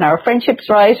we're keeping our friendships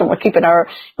right, and we're keeping our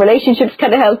relationships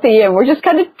kind of healthy, and we're just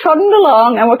kind of trotting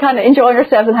along, and we're kind of enjoying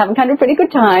ourselves and having kind of a pretty good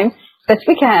time, best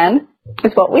we can,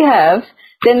 with what we have,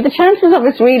 then the chances of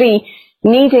us really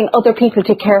needing other people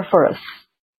to care for us,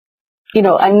 you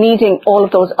know, and needing all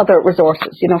of those other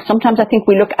resources. You know, sometimes I think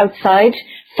we look outside,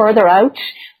 further out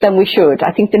than we should.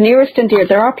 I think the nearest and dear,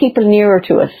 there are people nearer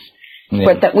to us. Yeah.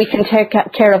 But that we can take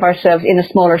care of ourselves in a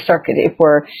smaller circuit if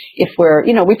we're,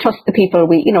 you know, we trust the people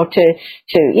we, you know,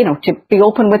 to be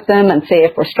open with them and say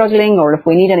if we're struggling or if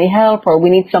we need any help or we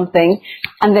need something,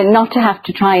 and then not to have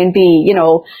to try and be, you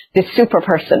know, this super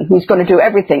person who's going to do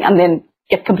everything and then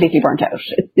get completely burnt out.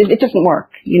 It doesn't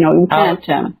work. You know, you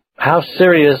can't. How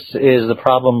serious is the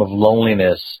problem of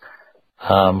loneliness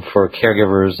for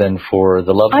caregivers and for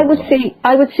the loved ones?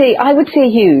 I would say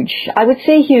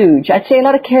huge. I'd say a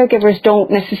lot of caregivers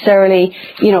don't necessarily,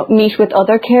 you know, meet with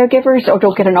other caregivers or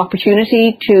don't get an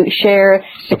opportunity to share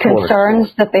the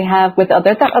concerns that they have with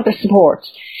other support.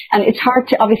 And it's hard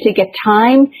to obviously get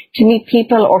time to meet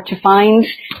people or to find,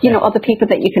 you know, other people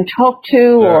that you can talk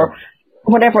to or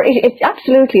whatever. It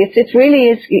absolutely, it really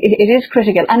is, it is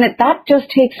critical. And that does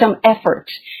take some effort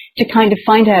to kind of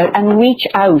find out and reach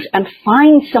out and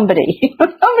find somebody.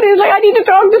 Somebody who's like, I need to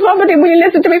talk to somebody. Will you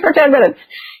listen to me for 10 minutes?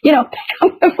 You know, pick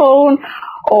up the phone,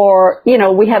 or, you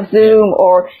know, we have Zoom,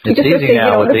 or it's you just easy say, now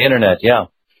you know, with the internet, yeah.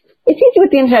 It's easy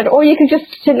with the internet, or you can just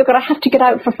say, look, I have to get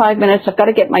out for 5 minutes. I've got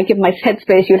to give my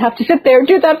headspace. You'll have to sit there and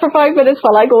do that for 5 minutes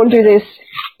while I go and do this,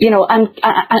 you know, and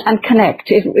connect.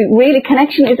 Really,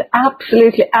 connection is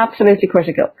absolutely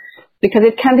critical. Because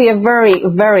it can be a very,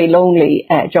 very lonely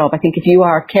job. I think if you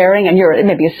are caring and you're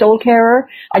maybe a sole carer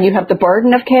and you have the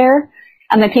burden of care,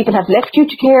 and then people have left you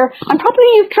to care, and probably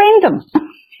you've trained them.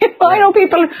 I know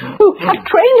people who have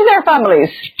trained their families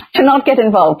to not get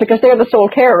involved because they're the sole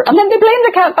carer, and then they blame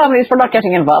the families for not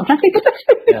getting involved. I think that's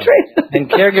really trained. And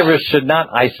caregivers should not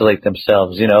isolate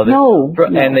themselves, you know. No.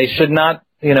 And they should not,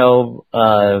 you know,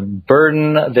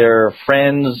 burden their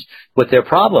friends with their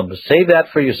problems. Save that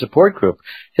for your support group,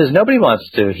 because nobody wants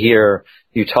to hear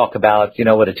you talk about, you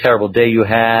know, what a terrible day you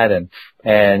had and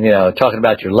you know, talking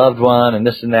about your loved one and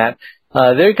this and that.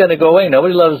 They're going to go away.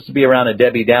 Nobody loves to be around a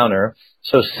Debbie Downer.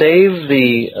 So save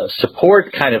the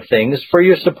support kind of things for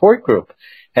your support group,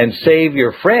 and save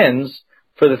your friends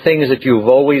for the things that you've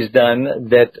always done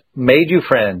that made you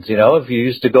friends. You know, if you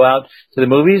used to go out to the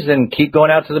movies, then keep going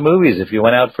out to the movies. If you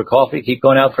went out for coffee, keep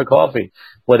going out for coffee.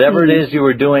 Whatever it is you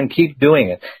were doing, keep doing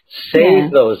it. Save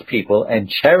those people and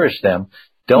cherish them.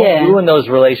 Don't ruin those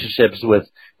relationships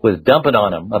with dumping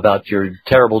on them about your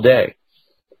terrible day.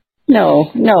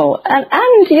 No.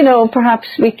 And, you know, perhaps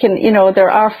we can, you know, there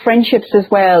are friendships as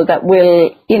well that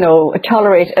will, you know,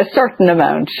 tolerate a certain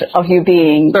amount of you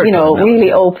being, you know,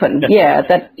 really open. Yeah,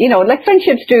 that, you know, like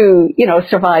friendships do, you know,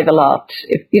 survive a lot,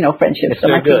 if, you know, friendships. If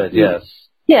they're good, yes.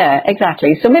 Yeah,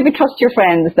 exactly. So maybe trust your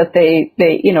friends that they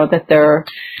you know, that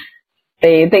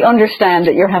they understand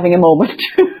that you're having a moment.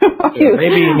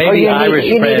 Maybe Irish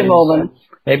you friends. Need a moment.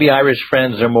 Maybe Irish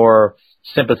friends are more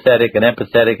sympathetic and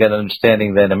empathetic and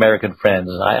understanding than American friends.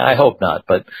 I hope not,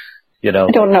 but, you know.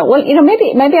 I don't know. Well, you know,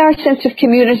 maybe our sense of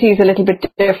community is a little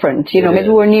bit different. You know, maybe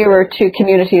we're nearer to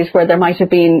communities where there might have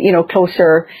been, you know,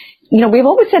 closer. You know, we've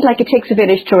always said, like, it takes a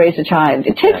village to raise a child.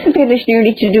 It takes a village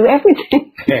nearly to do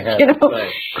everything. You know,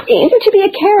 even to be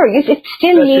a carer, it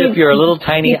still Especially needs. if you're a little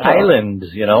tiny island,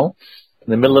 you know.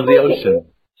 in the middle of the ocean.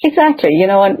 Exactly,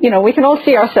 and, we can all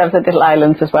see ourselves as little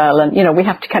islands as well, and, we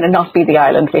have to kind of not be the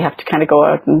island. We have to kind of go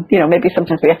out and, maybe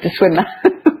sometimes we have to swim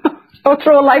or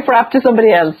throw a life raft to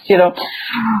somebody else,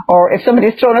 or if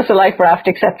somebody's thrown us a life raft,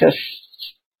 accept it.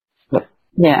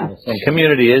 Yeah. And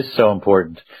community is so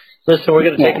important. Listen, we're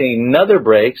going to take another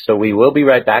break, so we will be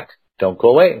right back. Don't go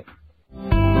away.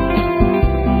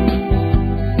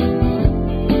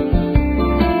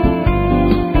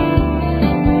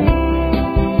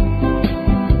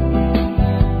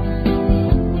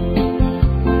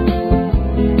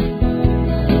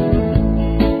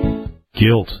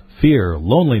 Guilt, fear,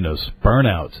 loneliness,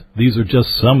 burnout. These are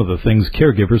just some of the things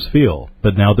caregivers feel.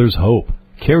 But now there's hope.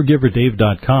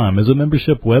 CaregiverDave.com is a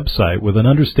membership website with an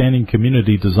understanding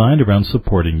community designed around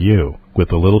supporting you.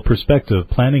 With a little perspective,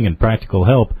 planning, and practical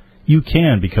help, you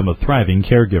can become a thriving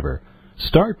caregiver.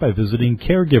 Start by visiting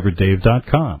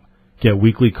CaregiverDave.com. Get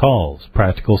weekly calls,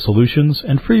 practical solutions,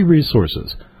 and free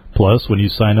resources. Plus, when you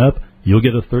sign up, you'll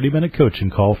get a 30-minute coaching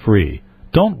call free.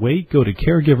 Don't wait. Go to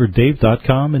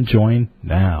CaregiverDave.com and join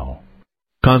now.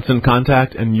 Constant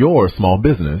Contact and your small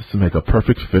business make a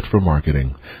perfect fit for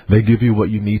marketing. They give you what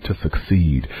you need to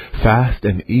succeed. Fast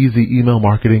and easy email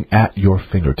marketing at your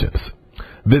fingertips.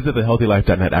 Visit the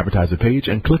HealthyLife.net advertiser page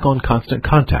and click on Constant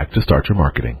Contact to start your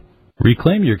marketing.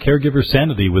 Reclaim your caregiver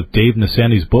sanity with Dave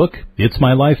Nasani's book, It's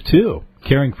My Life Too.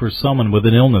 Caring for someone with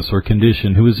an illness or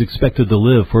condition who is expected to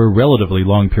live for a relatively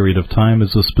long period of time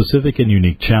is a specific and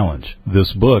unique challenge.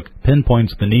 This book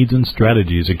pinpoints the needs and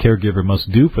strategies a caregiver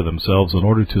must do for themselves in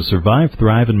order to survive,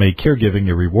 thrive, and make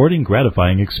caregiving a rewarding,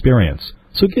 gratifying experience.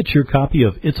 So get your copy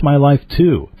of It's My Life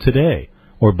Too today,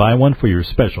 or buy one for your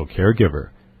special caregiver.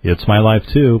 It's My Life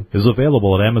Too is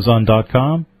available at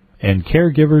Amazon.com and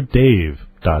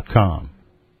CaregiverDave.com.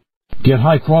 Get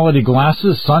high-quality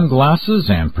glasses, sunglasses,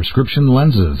 and prescription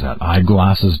lenses at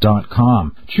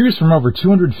eyeglasses.com. Choose from over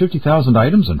 250,000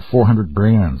 items and 400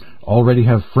 brands. Already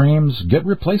have frames? Get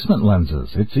replacement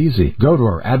lenses. It's easy. Go to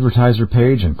our advertiser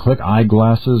page and click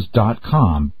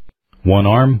eyeglasses.com. One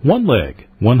Arm, One Leg,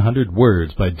 100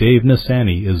 Words by Dave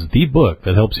Nasani is the book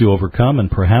that helps you overcome and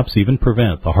perhaps even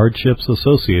prevent the hardships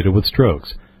associated with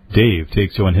strokes. Dave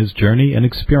takes you on his journey and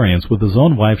experience with his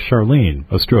own wife, Charlene,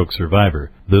 a stroke survivor.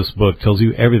 This book tells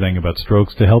you everything about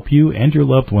strokes to help you and your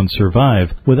loved ones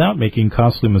survive without making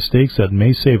costly mistakes that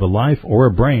may save a life or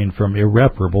a brain from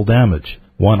irreparable damage.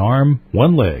 One Arm,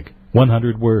 One Leg,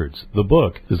 100 Words. The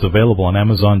book is available on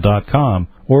Amazon.com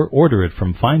or order it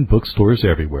from fine bookstores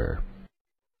everywhere.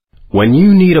 When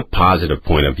you need a positive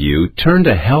point of view, turn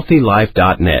to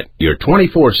HealthyLife.net, your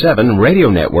 24/7 radio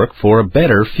network for a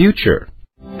better future.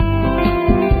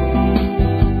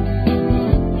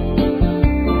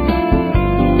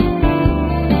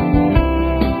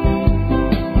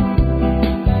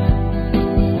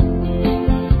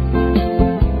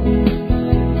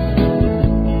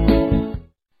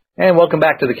 And welcome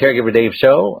back to the Caregiver Dave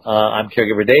Show. I'm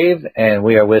Caregiver Dave, and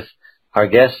we are with our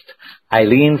guest,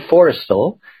 Eileen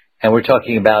Forrestal, and we're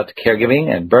talking about caregiving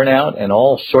and burnout and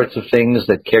all sorts of things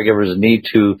that caregivers need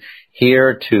to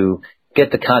hear to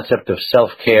get the concept of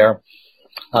self-care.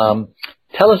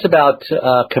 Tell us about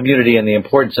community and the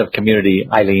importance of community,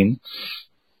 Eileen.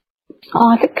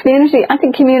 I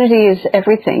think community is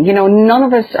everything. None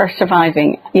of us are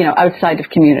surviving, outside of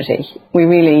community. We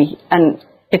really, and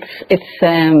it's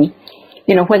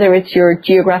whether it's your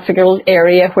geographical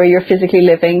area where you're physically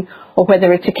living, or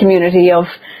whether it's a community of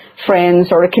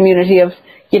friends or a community of,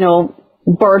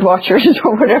 bird watchers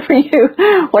or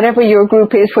whatever your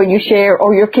group is where you share,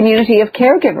 or your community of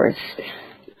caregivers.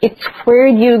 It's where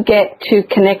you get to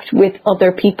connect with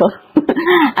other people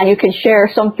and you can share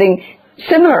something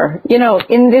similar,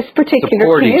 in this particular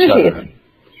Support community. Each other.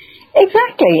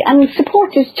 Exactly, and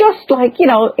support is just like,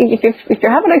 if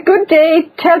you're having a good day,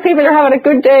 tell people you're having a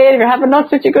good day, and if you're having not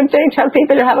such a good day, tell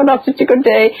people you're having not such a good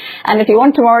day, and if you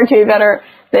want tomorrow to be better,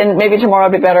 then maybe tomorrow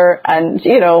will be better, and,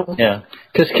 Yeah,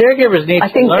 because caregivers need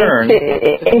to learn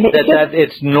that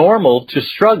it's normal to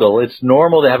struggle, it's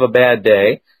normal to have a bad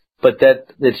day, but that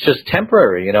it's just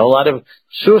temporary, A lot of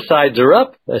suicides are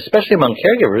up, especially among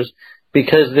caregivers,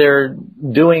 because they're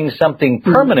doing something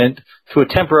permanent to a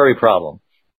temporary problem.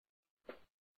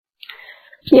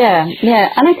 Yeah,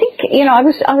 and I think, I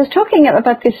was talking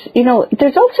about this,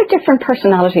 there's also different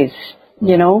personalities,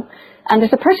 and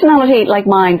there's a personality like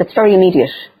mine that's very immediate,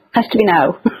 has to be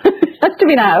now,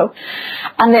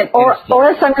 and then, or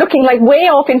else I'm looking like way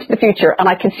off into the future, and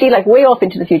I can see like way off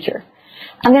into the future.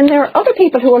 And then there are other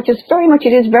people who are just very much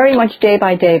day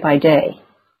by day by day.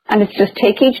 And it's just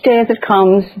take each day as it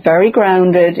comes, very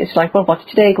grounded. It's like, well, what's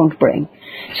today going to bring?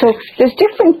 So there's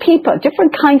different people,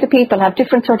 different kinds of people have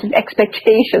different sort of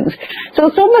expectations. So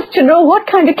it's almost to know what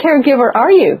kind of caregiver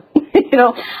are you,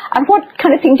 and what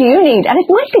kind of thing do you need? And it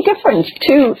might be different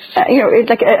to, it's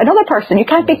like another person. You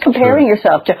can't be comparing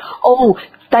yourself to,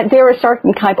 that they're a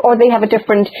certain type, or they have a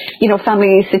different,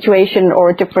 family situation,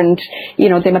 or a different,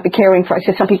 they might be caring for,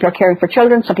 so some people are caring for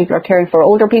children, some people are caring for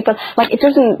older people. Like, it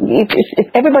doesn't,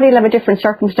 everybody will have a different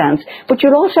circumstance, but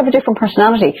you'll also have a different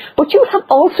personality. But you have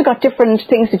also got different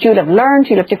things that you'll have learned,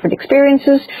 you'll have different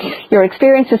experiences. Your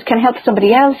experiences can help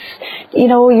somebody else.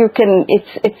 And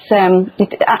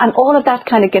all of that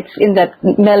kind of gets in that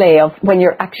melee of when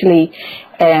you're actually,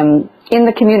 in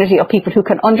the community of people who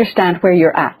can understand where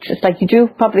you're at. It's like you do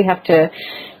probably have to,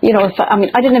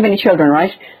 I didn't have any children,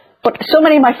 right? But so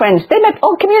many of my friends, they met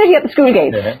community at the school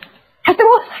gate. Yeah. And they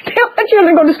all had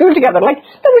children going to school together. Like,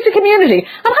 that was a community.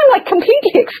 And I'm like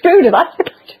completely excluded. I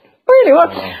really was.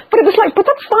 But it was like, but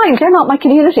that's fine. They're not my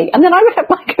community. And then I would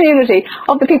have my community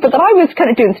of the people that I was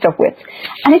kind of doing stuff with.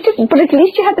 And but at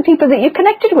least you had the people that you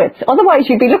connected with. Otherwise,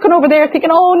 you'd be looking over there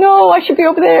thinking, oh no, I should be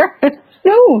over there.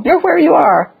 No, you're where you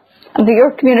are. And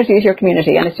your community is your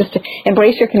community, and it's just to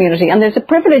embrace your community. And there's a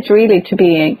privilege really to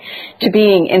being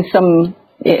in some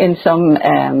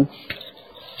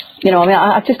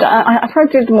I've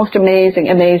heard the most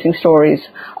amazing stories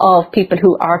of people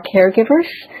who are caregivers,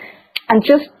 and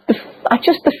just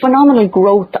the phenomenal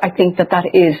growth I think that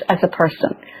is as a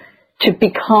person, to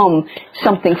become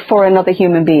something for another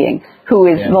human being who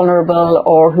is vulnerable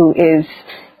or who is,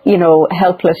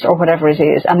 helpless or whatever it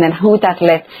is, and then who that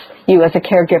lets you as a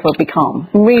caregiver become,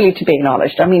 really to be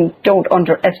acknowledged. I mean, don't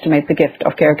underestimate the gift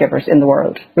of caregivers in the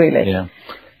world, really. Yeah.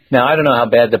 Now, I don't know how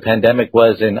bad the pandemic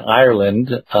was in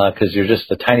Ireland, because you're just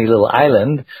a tiny little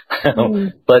island,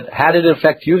 but how did it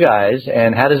affect you guys,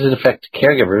 and how does it affect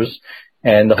caregivers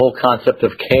and the whole concept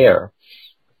of care?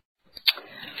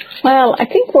 Well, I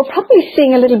think we're probably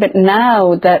seeing a little bit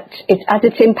now that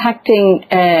it's impacting,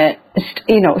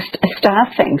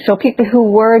 staffing. So people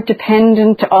who were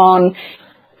dependent on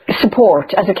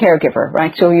support as a caregiver,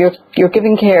 right? So you're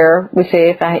giving care. We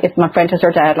say if my friend has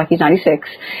her dad, like he's 96,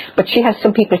 but she has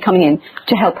some people coming in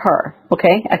to help her,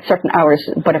 okay, at certain hours,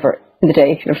 whatever in the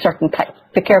day, certain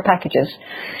the care packages.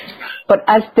 But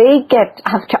as they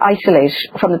have to isolate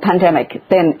from the pandemic,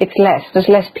 then it's less. There's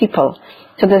less people.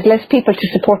 So there's less people to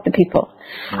support the people.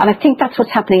 And I think that's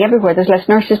what's happening everywhere. There's less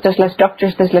nurses, there's less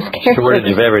doctors, there's less care.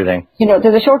 Shortage of everything.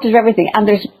 There's a shortage of everything. And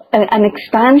there's an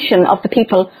expansion of the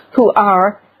people who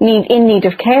are in need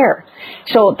of care.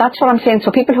 So that's what I'm saying.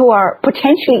 So people who are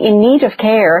potentially in need of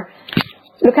care,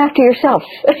 look after yourself.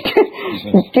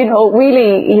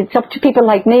 Really, it's up to people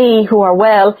like me who are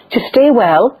well to stay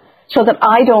well, so that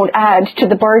I don't add to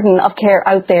the burden of care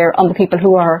out there on the people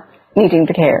who are needing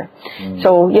the care.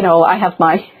 So, I have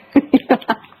my,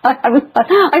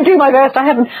 I'm doing my best.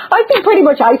 I've been pretty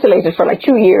much isolated for like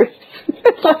 2 years.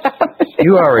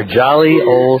 You are a jolly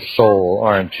old soul,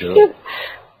 aren't you?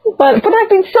 But I've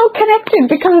been so connected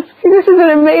because this is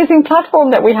an amazing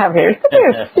platform that we have here. Look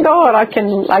at this, and I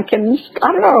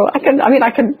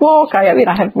can walk. I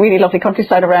have really lovely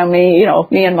countryside around me,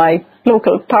 me and my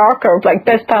local park are like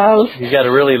best pals. You got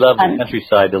a really lovely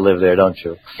countryside to live there, don't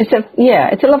you? It's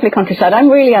a lovely countryside. I'm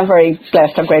very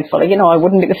blessed. I'm grateful. I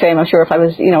wouldn't be the same, I'm sure, if I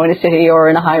was, in a city or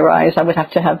in a high rise. I would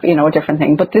have to have, a different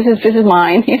thing. But this is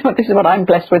mine. This is what I'm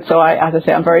blessed with. So as I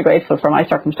say, I'm very grateful for my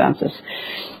circumstances.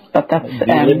 But that's. Do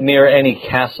you live near any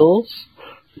castles?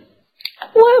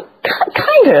 Well,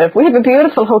 kind of. We have a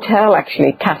beautiful hotel,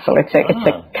 actually, castle. It's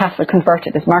a castle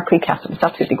converted. It's Marquee Castle. It's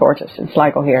absolutely gorgeous in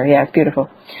Sligo here. Yeah, it's beautiful.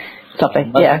 It's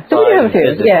lovely. Yeah. So we have a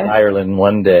few. Yeah. Ireland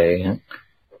one day.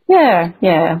 Yeah.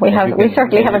 We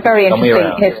certainly have a very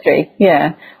interesting history.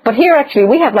 Yeah. But here, actually,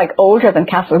 we have like older than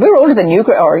castles. We're older than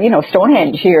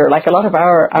Stonehenge here. Like a lot of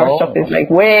our stuff is like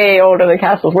way older than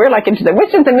castles. We're like we're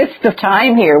in the midst of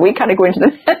time here. We kind of go into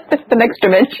the next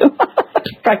dimension.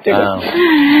 Practically.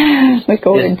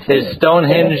 Is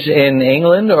Stonehenge in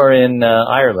England or in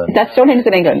Ireland? That's Stonehenge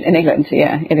in England. In England.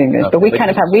 Okay. But we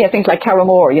have things like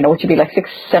Carramore, which would be like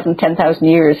 6,000, 7,000, 10,000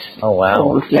 years. Oh wow.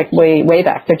 Old, like way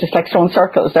back. They're just like stone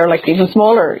circles. They're like even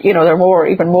smaller. They're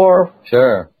even more.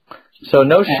 Sure. So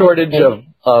no shortage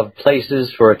of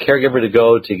places for a caregiver to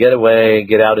go to get away,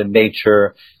 get out in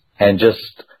nature, and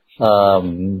just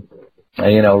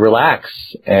relax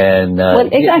and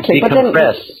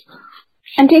decompress.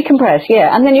 And decompress,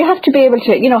 yeah. And then you have to be able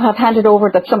to, have handed over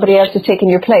that somebody else has taken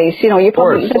your place. You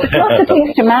probably, there's lots of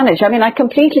things to manage. I mean, I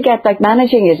completely get, like,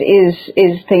 managing is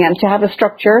thing, and to have a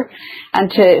structure,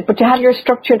 but to have your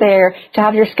structure there, to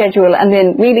have your schedule, and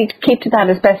then really keep to that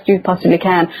as best you possibly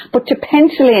can. But to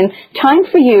pencil in time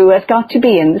for you has got to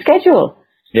be in the schedule.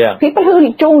 Yeah. People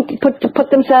who don't put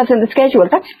themselves in the schedule,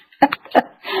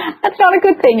 that's not a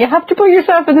good thing. You have to put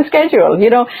yourself in the schedule,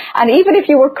 And even if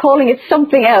you were calling it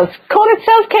something else, call it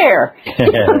self-care.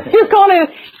 You're calling it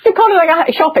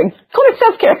like shopping. Call it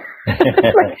self-care.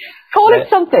 Call it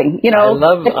something,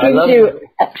 that gives you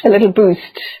a little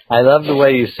boost. I love the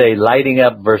way you say lighting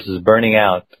up versus burning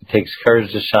out. It takes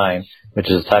courage to shine, which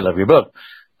is the title of your book.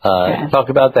 Talk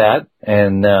about that.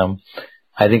 And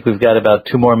I think we've got about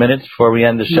 2 more minutes before we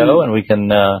end the show, and we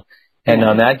can end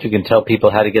on that. You can tell people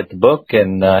how to get the book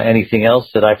and anything else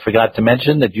that I forgot to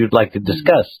mention that you'd like to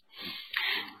discuss.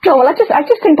 No, well, I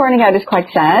just think burning out is quite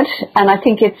sad, and I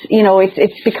think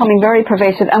it's becoming very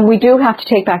pervasive, and we do have to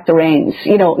take back the reins.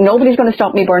 Nobody's going to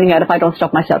stop me burning out if I don't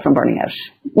stop myself from burning out.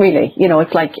 Really,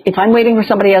 it's like if I'm waiting for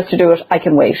somebody else to do it, I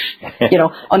can wait.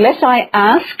 Unless I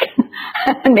ask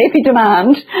and maybe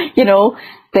demand,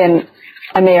 then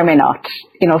I may or may not,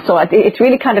 so it's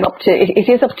really kind of it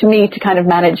is up to me to kind of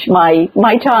manage my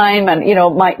time and,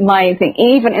 my thing,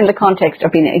 even in the context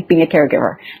of being a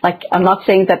caregiver. Like, I'm not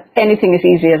saying that anything is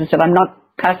easy, as I said, I'm not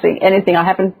passing anything. I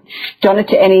haven't done it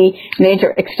to any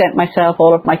major extent myself.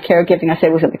 All of my caregiving, I say,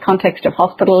 was in the context of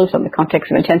hospitals and the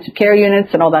context of intensive care units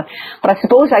and all that. But I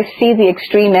suppose I see the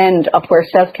extreme end of where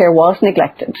self-care was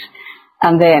neglected.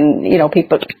 And then,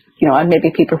 people, and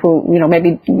maybe people who,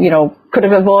 could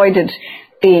have avoided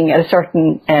being at a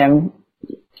certain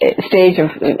stage of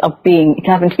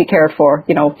having to be cared for,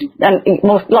 and a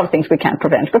lot of things we can't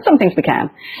prevent, but some things we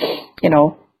can,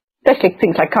 especially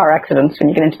things like car accidents when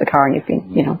you get into the car and you've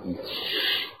been,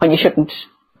 when you shouldn't.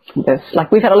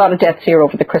 We've had a lot of deaths here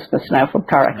over the Christmas now from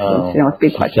car accidents. It's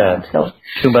been quite sad. So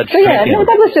too much. So that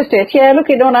was just it. Yeah, look,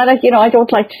 I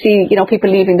don't like to see people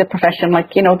leaving the profession.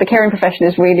 The caring profession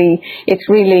is really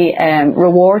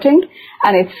rewarding,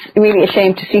 and it's really a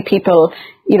shame to see people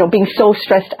being so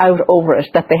stressed out over it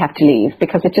that they have to leave,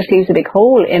 because it just leaves a big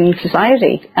hole in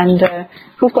society. And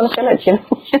who's going to fill it?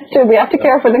 So we have to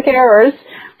care for the carers.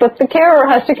 But the carer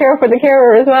has to care for the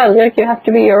carer as well. You have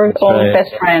to be your own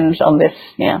best friend on this.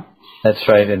 Yeah. That's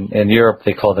right. In Europe,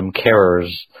 they call them carers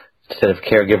instead of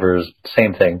caregivers.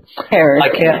 Same thing. Carers.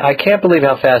 I can't believe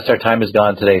how fast our time has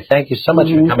gone today. Thank you so much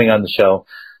for coming on the show.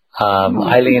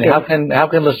 Eileen, how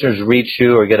can listeners reach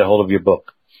you or get a hold of your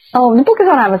book? Oh, the book is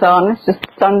on Amazon.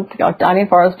 It's on Eileen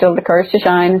Forrestal, The Courage to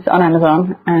Shine. It's on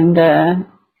Amazon, and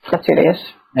that's really it.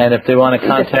 And if they want to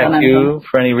contact you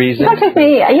for any reason? Contact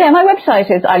me. Yeah, my website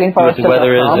is eileen.forrestal.com. The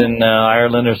weather is in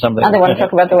Ireland or something. And they want to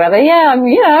talk about the weather. Yeah,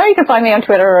 you can find me on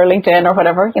Twitter or LinkedIn or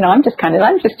whatever. I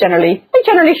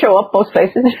generally show up most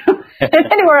places.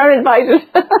 Anywhere I'm invited.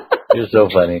 You're so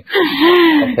funny.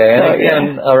 Okay, and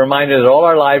again, a reminder that all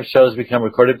our live shows become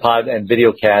recorded pod and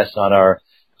video casts on our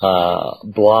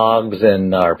blogs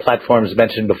and our platforms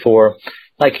mentioned before,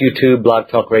 like YouTube, Blog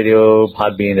Talk Radio,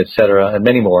 Podbean, etc., and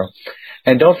many more.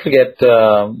 And don't forget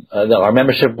our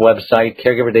membership website,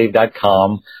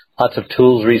 caregiverdave.com. Lots of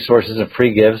tools, resources, and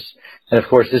free gifts. And, of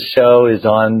course, this show is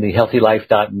on the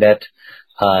healthylife.net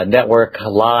network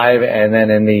live, and then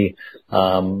in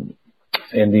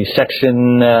the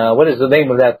section, what is the name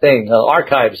of that thing?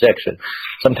 Archive section.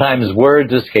 Sometimes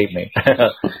words escape me.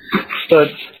 But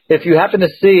if you happen to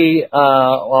see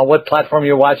on what platform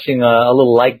you're watching a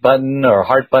little like button or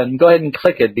heart button, go ahead and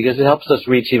click it, because it helps us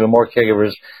reach even more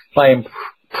caregivers by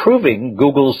improving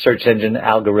Google's search engine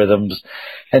algorithms.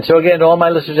 And so, again, to all my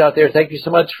listeners out there, thank you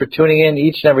so much for tuning in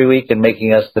each and every week and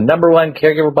making us the #1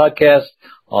 caregiver podcast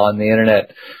on the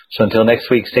Internet. So until next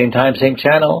week, same time, same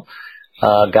channel,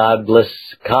 God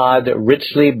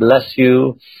richly bless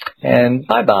you, and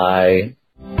bye-bye.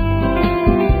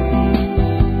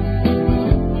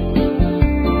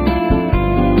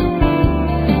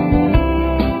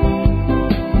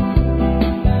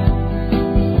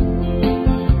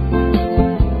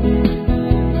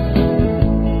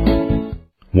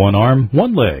 One Arm,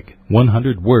 One Leg,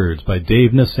 100 Words by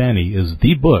Dave Nassani is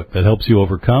the book that helps you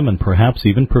overcome and perhaps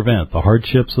even prevent the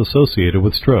hardships associated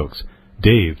with strokes.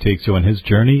 Dave takes you on his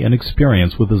journey and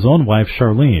experience with his own wife,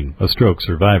 Charlene, a stroke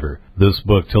survivor. This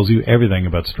book tells you everything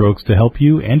about strokes to help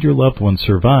you and your loved ones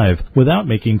survive without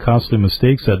making costly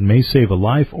mistakes that may save a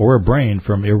life or a brain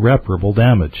from irreparable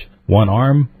damage. One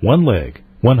Arm, One Leg,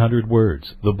 100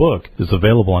 Words. The book is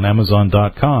available on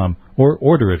Amazon.com or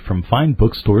order it from fine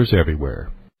bookstores everywhere.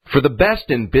 For the best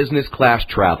in business class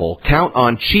travel, count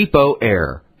on Cheapo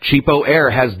Air. Cheapo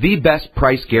Air has the best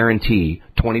price guarantee,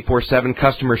 24/7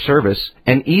 customer service,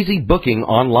 and easy booking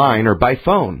online or by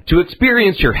phone. To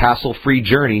experience your hassle-free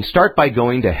journey, start by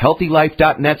going to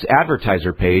HealthyLife.net's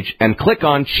advertiser page and click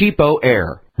on Cheapo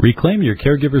Air. Reclaim your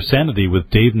caregiver sanity with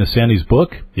Dave Nassani's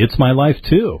book, It's My Life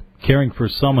Too. Caring for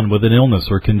someone with an illness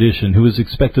or condition who is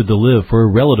expected to live for a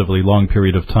relatively long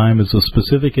period of time is a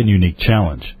specific and unique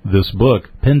challenge. This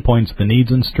book pinpoints the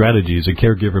needs and strategies a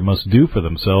caregiver must do for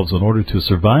themselves in order to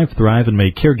survive, thrive, and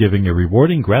make caregiving a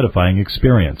rewarding, gratifying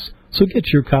experience. So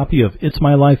get your copy of It's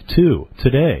My Life Too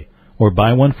today, or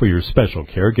buy one for your special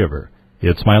caregiver.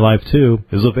 It's My Life Too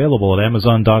is available at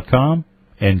Amazon.com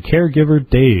and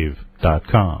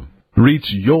CaregiverDave.com.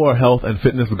 Reach your health and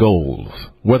fitness goals.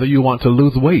 Whether you want to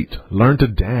lose weight, learn to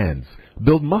dance,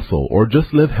 build muscle, or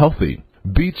just live healthy,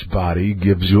 Beachbody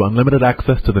gives you unlimited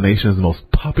access to the nation's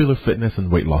most popular fitness and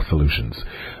weight loss solutions.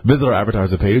 Visit our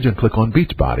advertiser page and click on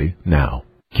Beachbody now.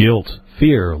 Guilt,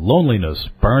 fear, loneliness,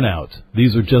 burnout.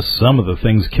 These are just some of the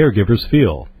things caregivers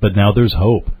feel. But now there's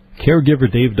hope.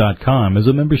 CaregiverDave.com is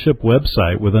a membership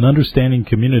website with an understanding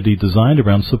community designed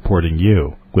around supporting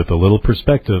you. With a little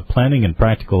perspective, planning, and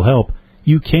practical help,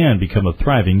 you can become a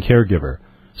thriving caregiver.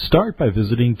 Start by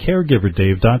visiting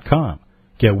CaregiverDave.com.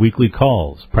 Get weekly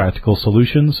calls, practical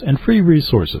solutions, and free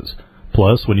resources.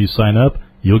 Plus, when you sign up,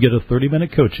 you'll get a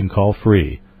 30-minute coaching call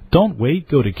free. Don't wait.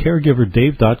 Go to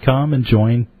CaregiverDave.com and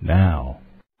join now.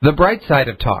 The bright side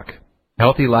of talk.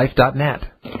 HealthyLife.net.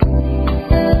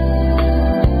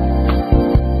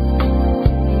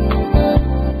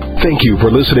 Thank you for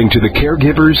listening to the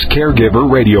Caregiver's Caregiver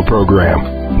radio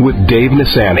program with Dave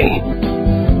Nassani.